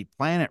the bloody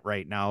planet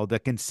right now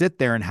that can sit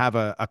there and have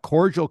a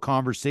cordial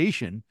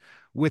conversation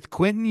with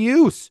Quentin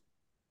Hughes.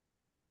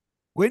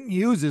 Quentin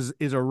Hughes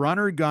is a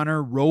runner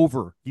gunner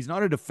rover. He's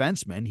not a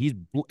defenseman.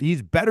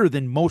 He's better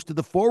than most of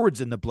the forwards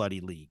in the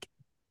bloody league.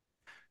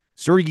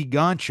 Sergei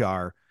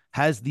Gonchar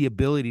has the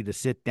ability to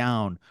sit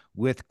down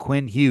with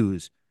Quinn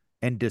Hughes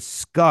and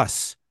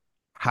discuss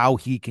how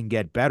he can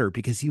get better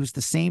because he was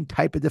the same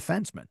type of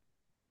defenseman.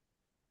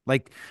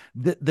 Like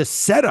the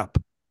setup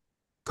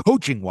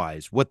coaching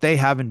wise, what they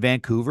have in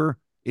Vancouver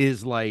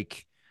is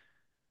like,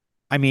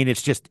 I mean,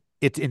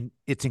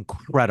 it's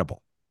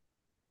incredible.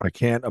 I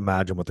can't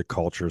imagine what the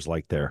culture is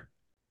like there.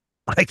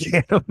 I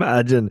can't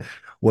imagine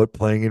what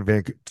playing in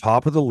Vancouver,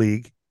 top of the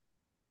league,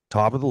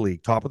 top of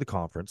the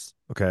conference.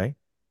 Okay.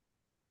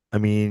 I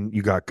mean,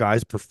 you got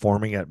guys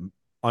performing at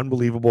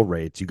unbelievable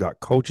rates. You got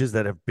coaches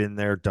that have been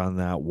there, done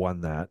that,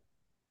 won that.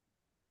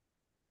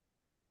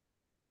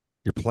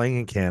 You're playing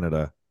in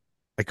Canada.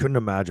 I couldn't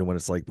imagine what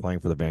it's like playing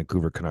for the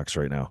Vancouver Canucks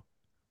right now.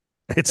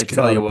 It's I tell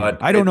gotta you be.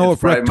 what, I don't know it's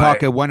if Rick probably my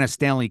Talka won a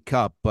Stanley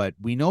Cup, but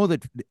we know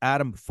that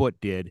Adam Foote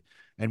did,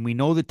 and we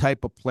know the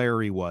type of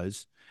player he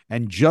was.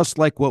 And just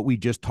like what we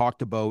just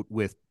talked about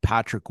with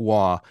Patrick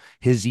Waugh,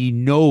 he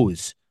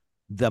knows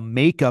the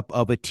makeup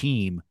of a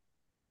team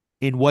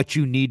in what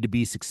you need to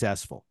be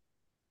successful.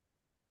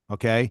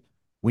 Okay.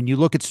 When you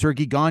look at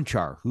Sergei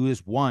Gonchar, who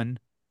has won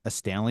a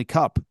Stanley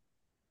Cup,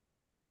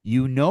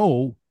 you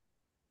know,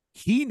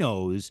 he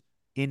knows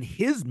in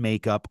his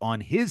makeup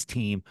on his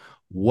team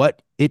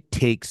what it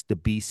takes to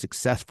be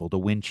successful, to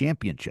win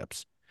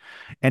championships.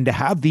 And to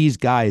have these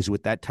guys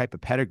with that type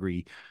of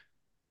pedigree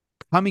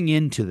coming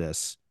into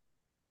this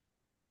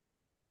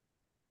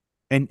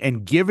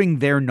and giving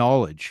their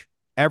knowledge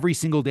every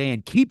single day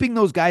and keeping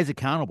those guys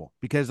accountable.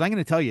 Because I'm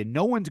going to tell you,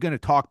 no one's going to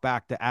talk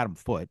back to Adam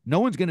Foote. No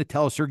one's going to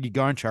tell Sergei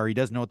Gonchar he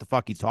doesn't know what the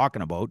fuck he's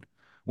talking about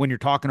when you're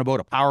talking about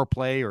a power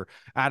play or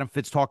Adam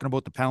Fitz talking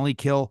about the penalty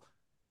kill.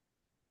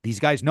 These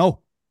guys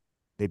know.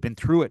 They've been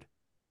through it.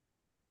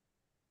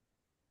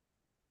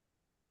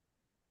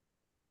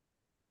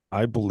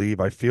 I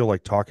feel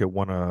like Talkett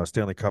won a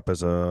Stanley Cup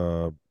as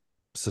a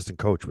assistant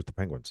coach with the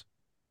Penguins.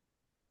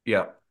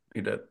 yeah,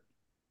 he did.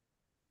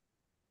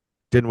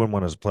 Didn't win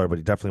one as a player, but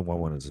he definitely won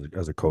one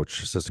as a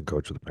coach, assistant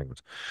coach with the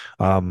Penguins.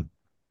 Um,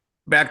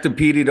 Back to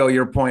Petey, though,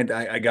 your point,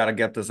 I got to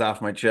get this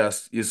off my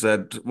chest. You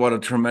said, what a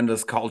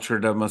tremendous culture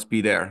that must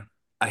be there.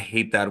 I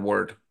hate that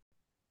word.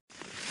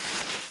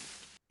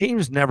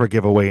 Teams never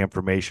give away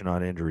information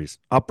on injuries.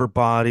 Upper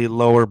body,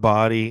 lower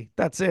body,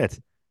 that's it.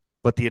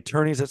 But the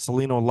attorneys at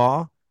Salino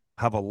Law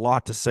have a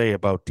lot to say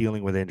about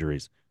dealing with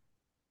injuries.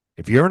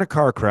 If you're in a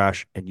car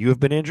crash and you have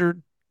been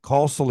injured,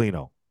 call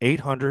Salino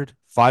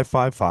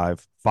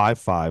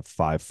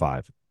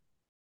 800-555-5555.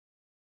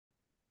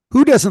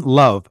 Who doesn't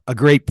love a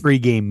great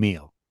pregame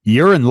meal?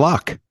 You're in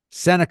luck.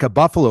 Seneca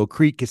Buffalo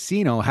Creek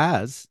Casino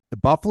has the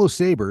Buffalo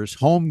Sabres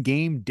home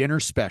game dinner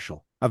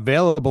special,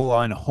 available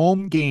on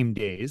home game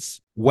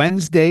days,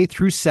 Wednesday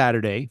through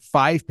Saturday,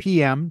 5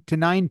 p.m. to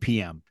 9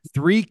 p.m.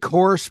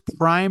 3-course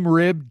prime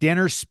rib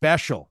dinner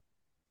special,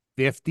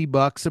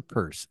 $50 a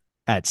person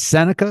at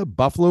Seneca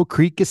Buffalo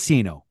Creek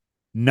Casino.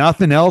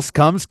 Nothing else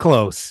comes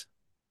close.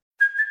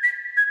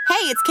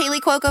 Hey, it's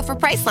Kaylee Cuoco for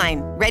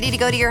Priceline. Ready to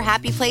go to your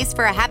happy place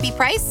for a happy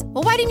price?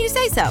 Well, why didn't you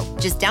say so?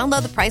 Just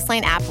download the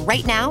Priceline app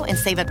right now and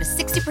save up to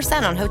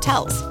 60% on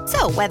hotels.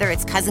 So whether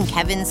it's Cousin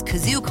Kevin's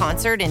Kazoo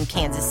concert in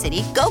Kansas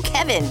City, go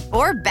Kevin,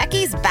 or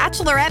Becky's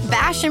Bachelorette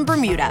Bash in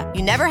Bermuda,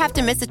 you never have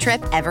to miss a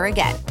trip ever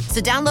again.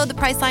 So download the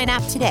Priceline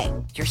app today.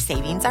 Your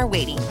savings are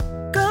waiting.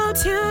 Go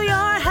to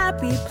your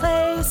happy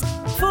place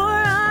for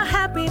a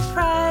happy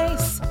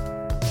price.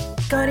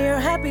 Go to your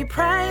happy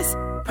price,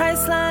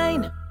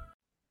 Priceline.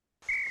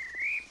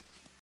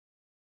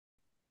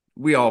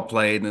 We all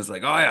played, and it's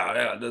like, oh,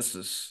 yeah,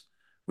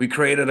 we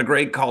created a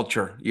great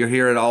culture. You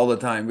hear it all the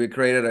time. We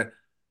created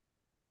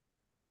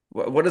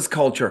what is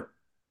culture?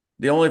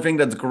 The only thing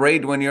that's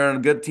great when you're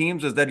on good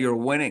teams is that you're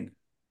winning.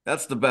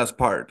 That's the best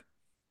part.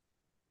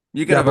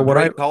 You can Yeah, have a but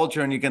great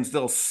culture and you can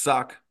still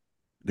suck.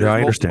 Yeah,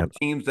 I multiple understand.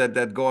 teams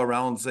that go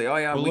around and say, oh,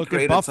 yeah, Well, we look at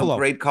created some Buffalo.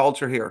 great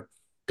culture here.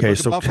 Okay, Look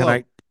at so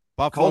Buffalo.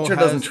 Buffalo Culture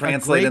doesn't has a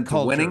translate great into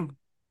culture. winning.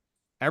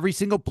 Every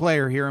single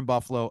player here in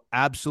Buffalo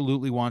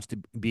absolutely wants to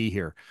be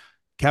here.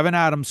 Kevin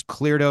Adams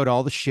cleared out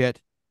all the shit,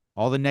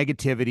 all the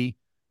negativity.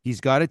 He's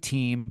got a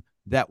team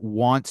that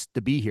wants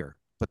to be here,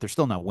 but they're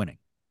still not winning.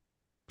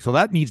 So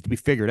that needs to be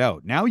figured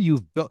out. Now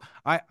you've built.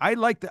 I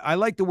like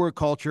the word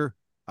culture.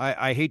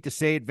 I hate to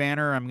say it,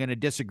 Vanner. I'm going to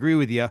disagree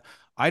with you.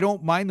 I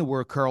don't mind the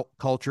word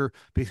culture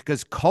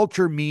because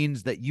culture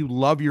means that you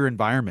love your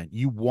environment.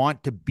 You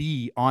want to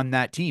be on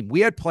that team.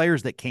 We had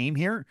players that came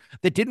here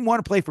that didn't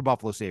want to play for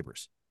Buffalo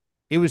Sabres.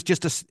 It was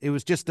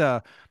just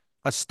a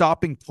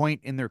stopping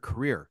point in their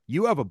career.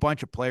 You have a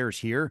bunch of players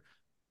here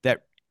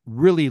that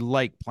really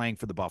like playing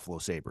for the Buffalo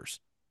Sabres.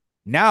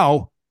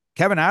 Now,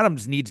 Kevin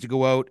Adams needs to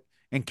go out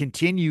and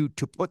continue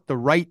to put the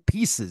right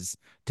pieces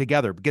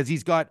together because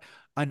he's got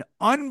an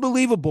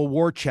unbelievable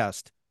war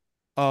chest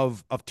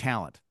of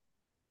talent.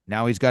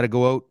 Now he's got to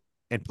go out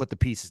and put the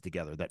pieces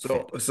together that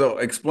So fit. so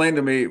explain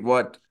to me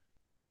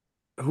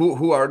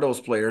who are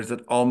those players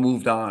that all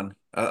moved on?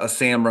 A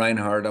Sam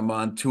Reinhart, a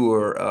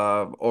Montour,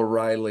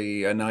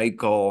 O'Reilly, an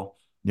Eichel.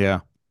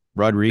 Yeah.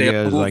 They all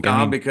Rodriguez, moved like, I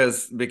on mean,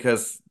 because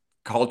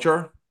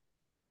culture.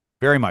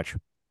 very much.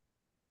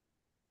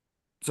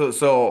 So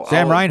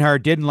Sam I'll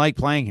Reinhart didn't like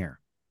playing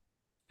here.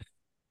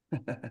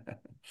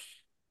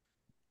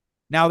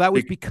 Now that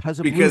was Be- because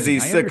of because losing. he's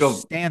I sick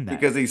of understand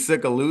that.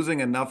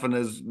 losing and nothing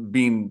is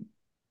being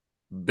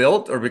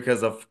built, or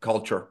because of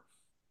culture.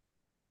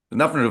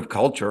 Nothing of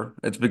culture.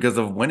 It's because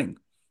of winning.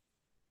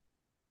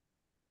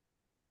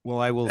 Well,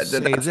 I will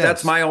say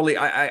That's this. my only.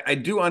 I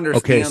do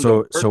Okay, understand the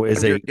word so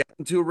is what you're a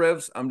getting to,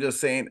 Rivs. I'm just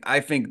saying I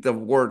think the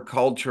word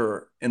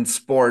culture in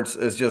sports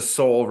is just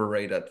so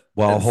overrated.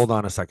 well, It's hold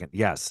on a second.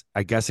 Yes,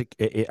 I guess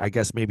I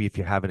guess maybe if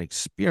you haven't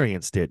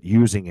experienced it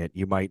using it,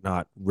 you might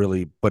not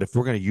really. But if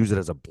we're going to use it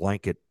as a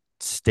blanket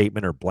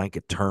statement or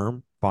blanket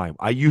term, fine.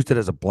 I used it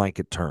as a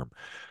blanket term.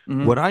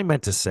 What mhm. I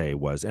meant to say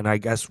was, and I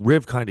guess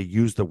Riv kind of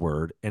used the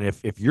word, and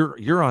if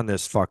you're on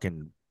this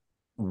fucking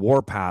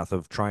warpath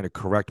of trying to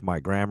correct my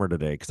grammar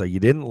today because you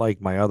didn't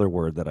like my other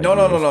word that I No,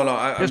 no, no, used, no, no.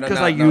 I'm just not,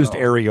 because I not no, used no.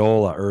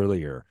 areola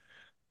earlier.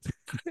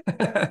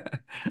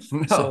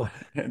 No, So,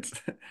 it's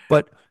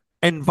but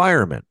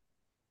environment.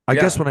 I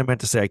guess yeah, what I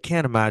meant to say, I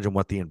can't imagine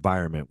what the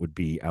environment would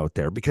be out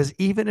there because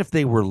even if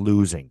they were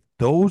losing,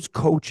 those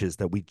coaches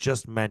that we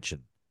just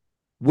mentioned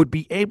would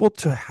be able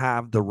to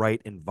have the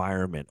right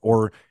environment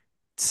or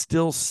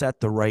still set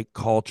the right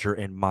culture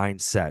and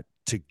mindset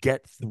to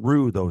get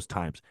through those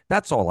times.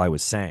 That's all I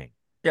was saying,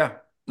 yeah.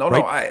 No,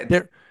 no. right?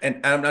 There,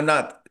 And I'm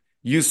not.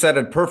 You said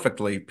it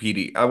perfectly,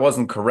 Petey. I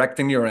wasn't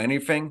correcting you or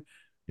anything,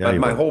 yeah, but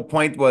you my were. whole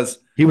point was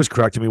He was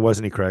correcting me,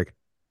 wasn't he, Craig?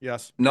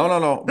 Yes. no, no,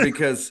 no.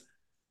 Because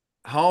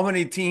how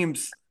many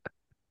teams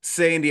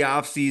say in the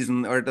off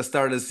season or at the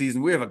start of the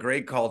season, we have a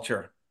great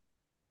culture.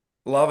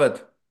 Love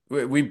it.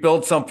 We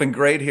built something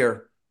great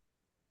here.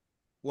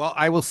 Well,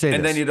 I will say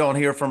And then this. you don't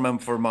hear from them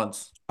for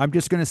months. I'm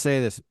just going to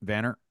say this,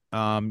 Vanner.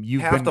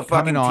 You've Half been the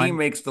coming fucking team on.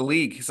 makes the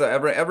league. So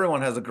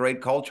everyone has a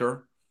great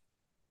culture.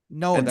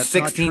 No, And that's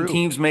not 16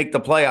 true. teams make the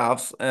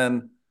playoffs.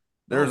 And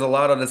there's No. a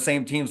lot of the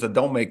same teams that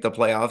don't make the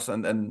playoffs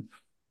and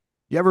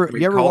You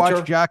great ever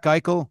watch culture. Jack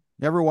Eichel?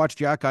 You ever watch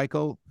Jack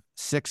Eichel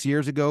 6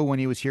 years ago when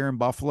he was here in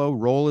Buffalo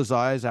roll his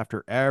eyes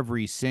after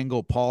every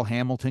single Paul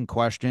Hamilton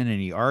question, and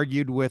he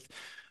argued with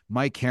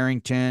Mike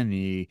Harrington.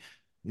 He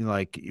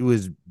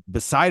was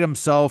beside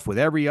himself with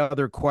every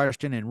other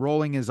question and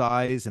rolling his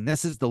eyes. And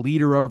this is the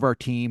leader of our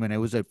team, and it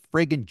was a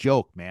friggin'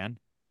 joke, man.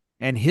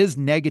 And his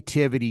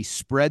negativity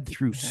spread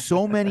through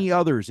so many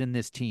others in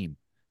this team,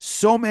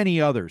 so many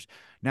others.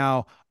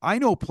 Now, I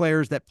know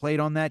players that played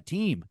on that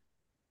team,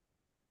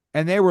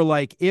 and they were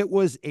like, it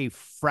was a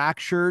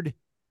fractured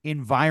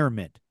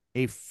environment,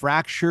 a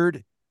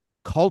fractured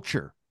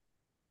culture.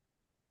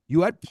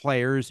 You had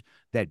players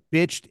that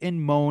bitched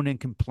and moaned and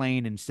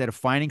complained instead of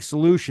finding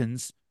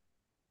solutions.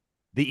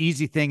 The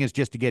easy thing is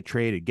just to get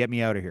traded. Get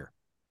me out of here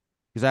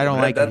because I Yeah, don't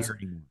but like it here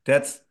anymore.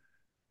 that's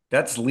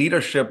that's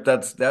leadership.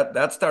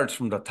 That starts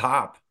from the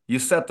top. You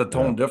set the Yeah,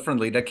 tone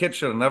differently. That kid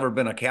should have never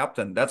been a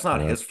captain. That's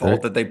not yeah. his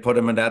fault that they put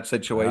him in that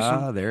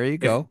situation. There you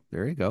If go.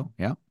 There you go.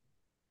 Yeah.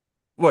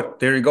 what,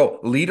 there you go.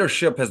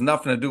 Leadership has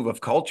nothing to do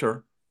with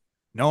culture.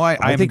 No, I,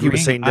 I I'm think he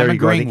was agreeing. saying I'm there you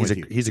go. I agreeing think with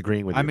you. he's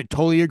agreeing with I'm you.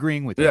 totally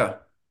agreeing with you. Yeah.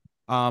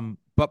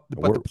 But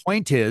We're the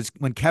point is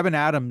when Kevin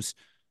Adams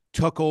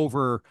took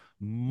over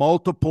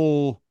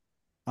multiple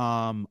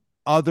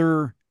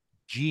other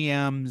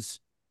GMs'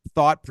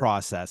 thought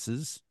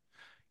processes,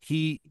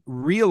 he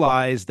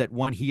realized that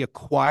when he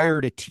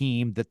acquired a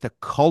team that the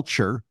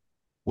culture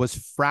was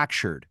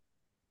fractured,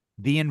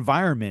 the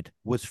environment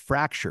was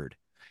fractured.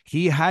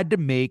 He had to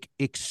make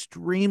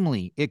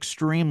extremely,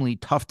 extremely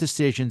tough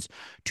decisions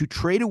to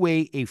trade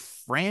away a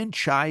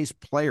franchise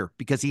player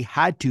because he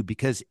had to,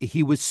 because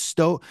he was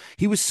so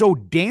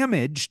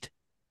damaged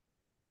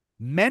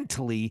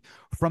mentally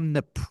from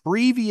the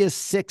previous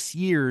 6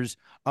 years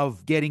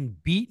of getting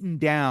beaten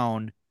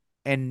down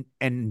and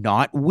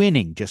not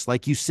winning. Just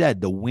like you said,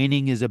 the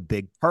winning is a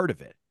big part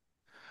of it.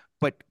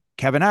 But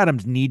Kevin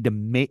Adams he'd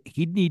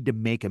need to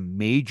make a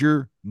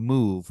major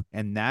move,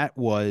 and that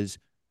was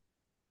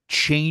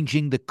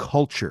changing the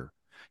culture.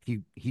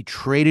 He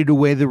traded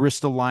away the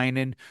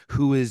Ristolainen,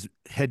 who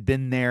had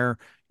been there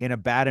in a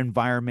bad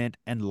environment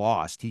and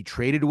lost. He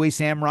traded away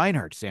Sam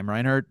Reinhart. Sam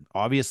Reinhart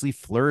obviously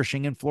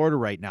flourishing in Florida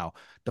right now.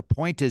 The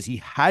point is he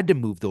had to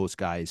move those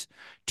guys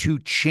to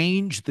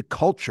change the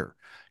culture.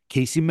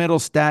 Casey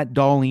Middlestat,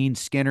 Darlene,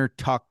 Skinner,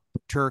 Tuck,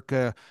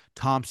 Turka,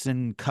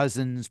 Thompson,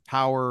 Cousins,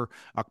 Power,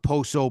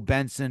 Okposo,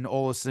 Benson,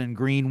 Olson,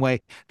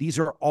 Greenway. These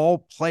are all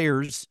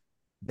players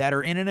that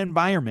are in an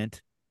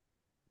environment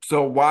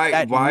So why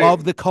that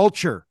love why the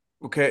culture.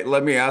 okay,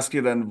 let me ask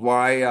you then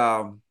why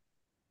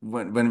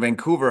when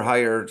Vancouver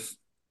hired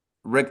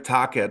Rick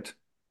Tocchet,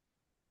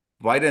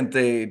 why didn't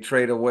they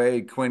trade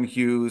away Quinn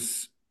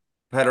Hughes,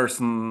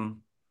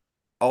 Pedersen,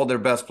 all their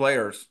best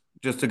players?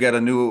 just to get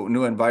a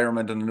new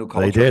environment and a new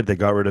They culture. did. They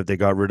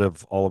got rid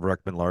of Oliver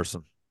Ekman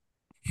Larson.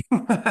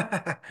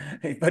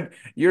 But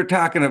you're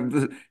talking of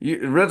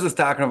Ribs is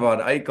talking about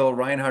Eichel,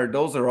 Reinhardt.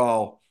 Those are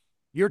all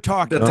You're the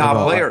talking No, no, top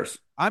no. about, players.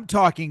 I'm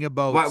talking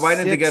about Why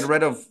didn't they get six.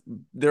 rid of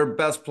their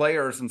best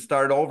players and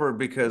start over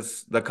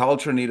because the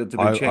culture needed to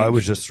be I was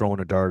changed? just throwing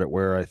a dart at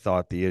where I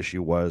thought the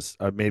issue was.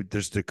 Maybe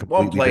there's a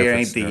One completely player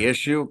different ain't the scenario.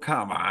 issue.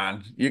 Come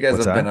on, you guys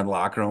What's have been that? in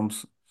locker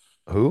rooms.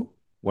 Who?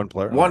 One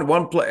player? Oh.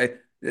 One play.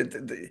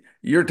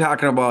 You're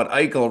talking about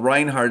Eichel,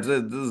 Reinhardt.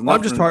 This is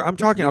I'm just talking. nothing I'm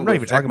to talking. do I'm not with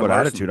even talking Ekman about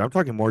attitude. Larson. I'm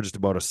talking more just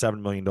about a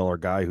 $7 million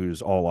guy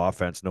who's all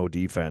offense, no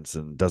defense,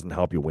 and doesn't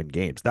help you win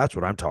games. That's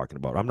what I'm talking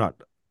about. I'm not.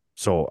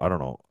 So I don't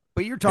know.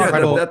 But Yeah, you're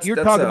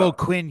that's talking a about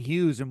Quinn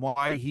Hughes and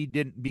why he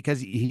didn't,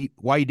 because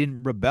why he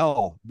didn't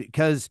rebel,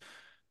 because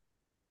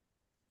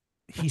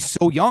he's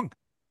so young.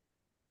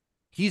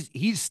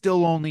 He's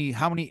still only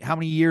how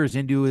many years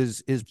into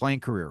his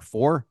playing career?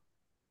 4,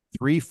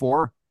 3,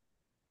 4,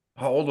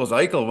 how old was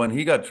Eichel when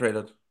he got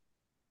traded?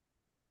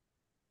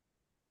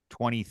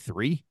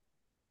 23.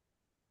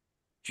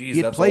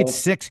 Geez, that's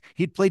old.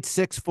 He'd played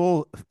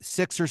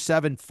 6 or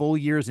 7 full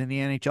years in the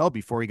NHL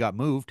before he got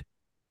moved.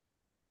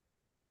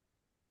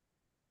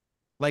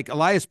 Like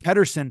Elias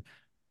Pettersson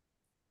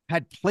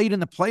had played in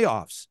the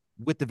playoffs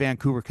with the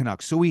Vancouver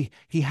Canucks. So he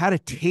had a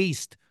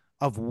taste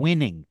of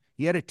winning.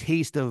 He had a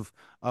taste of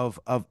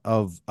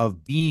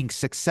being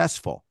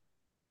successful,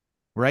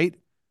 right?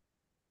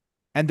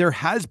 And there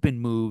has been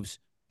moves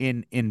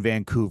in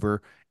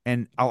Vancouver,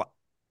 and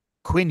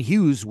Quinn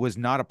Hughes was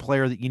not a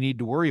player that you need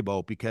to worry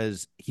about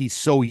because he's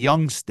so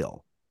young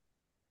still.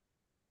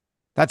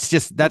 That's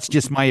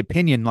just my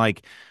opinion.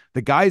 Like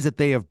the guys that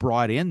they have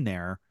brought in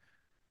there,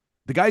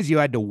 the guys you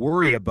had to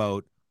worry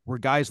about were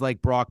guys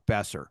like Brock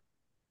Besser,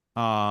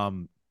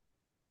 um,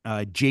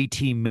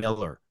 JT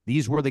Miller.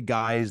 These were the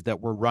guys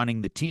that were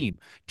running the team.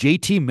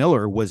 JT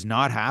Miller was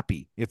not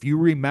happy. If you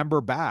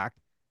remember back,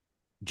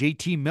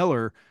 JT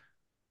Miller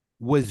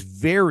was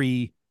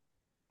very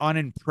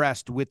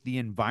unimpressed with the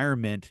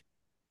environment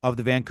of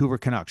the Vancouver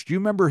Canucks. Do you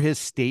remember his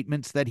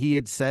statements that he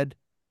had said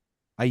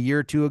a year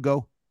or two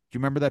ago? Do you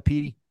remember that,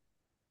 Petey?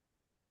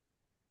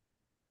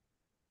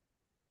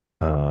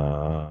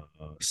 Uh,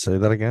 Say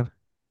that again.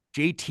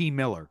 JT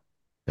Miller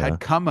Yeah. had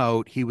come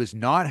out. He was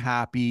not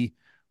happy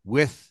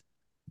with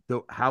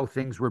how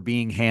things were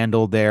being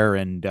handled there,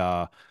 and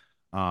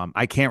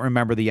I can't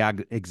remember the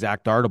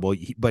exact article,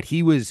 but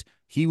he was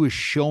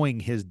showing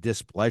his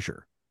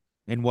displeasure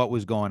in what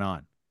was going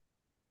on.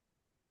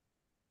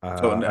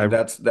 So I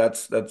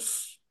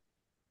that's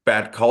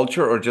bad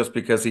culture, or just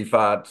because he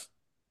thought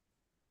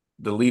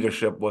the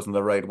leadership wasn't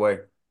the right way.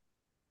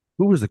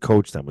 Who was the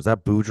coach then? Was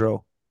that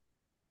Boudreaux?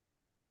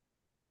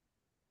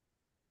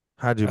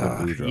 Had to have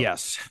been Boudreaux.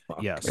 Yes,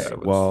 Yeah, yes. it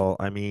was. Well,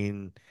 I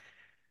mean,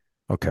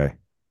 okay.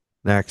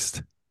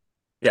 Next.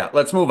 Yeah,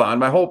 let's move on.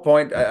 My whole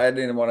point, I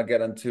didn't want to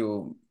get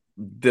into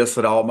this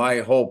at all. My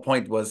whole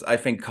point was I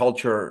think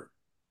culture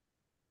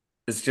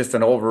is just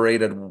an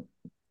overrated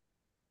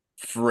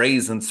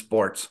phrase in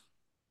sports.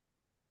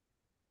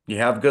 You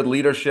have good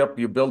leadership,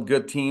 you build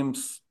good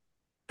teams,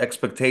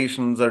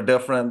 expectations are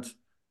different,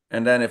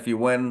 and then if you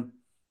win,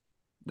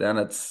 then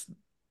it's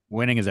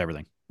Winning is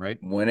everything, right?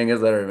 winning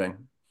is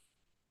everything.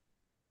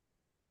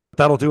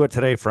 That'll do it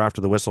today for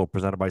After the Whistle,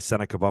 presented by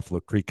Seneca Buffalo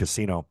Creek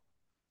Casino.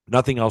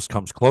 Nothing else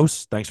comes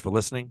close. Thanks for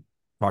listening.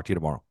 Talk to you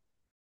tomorrow.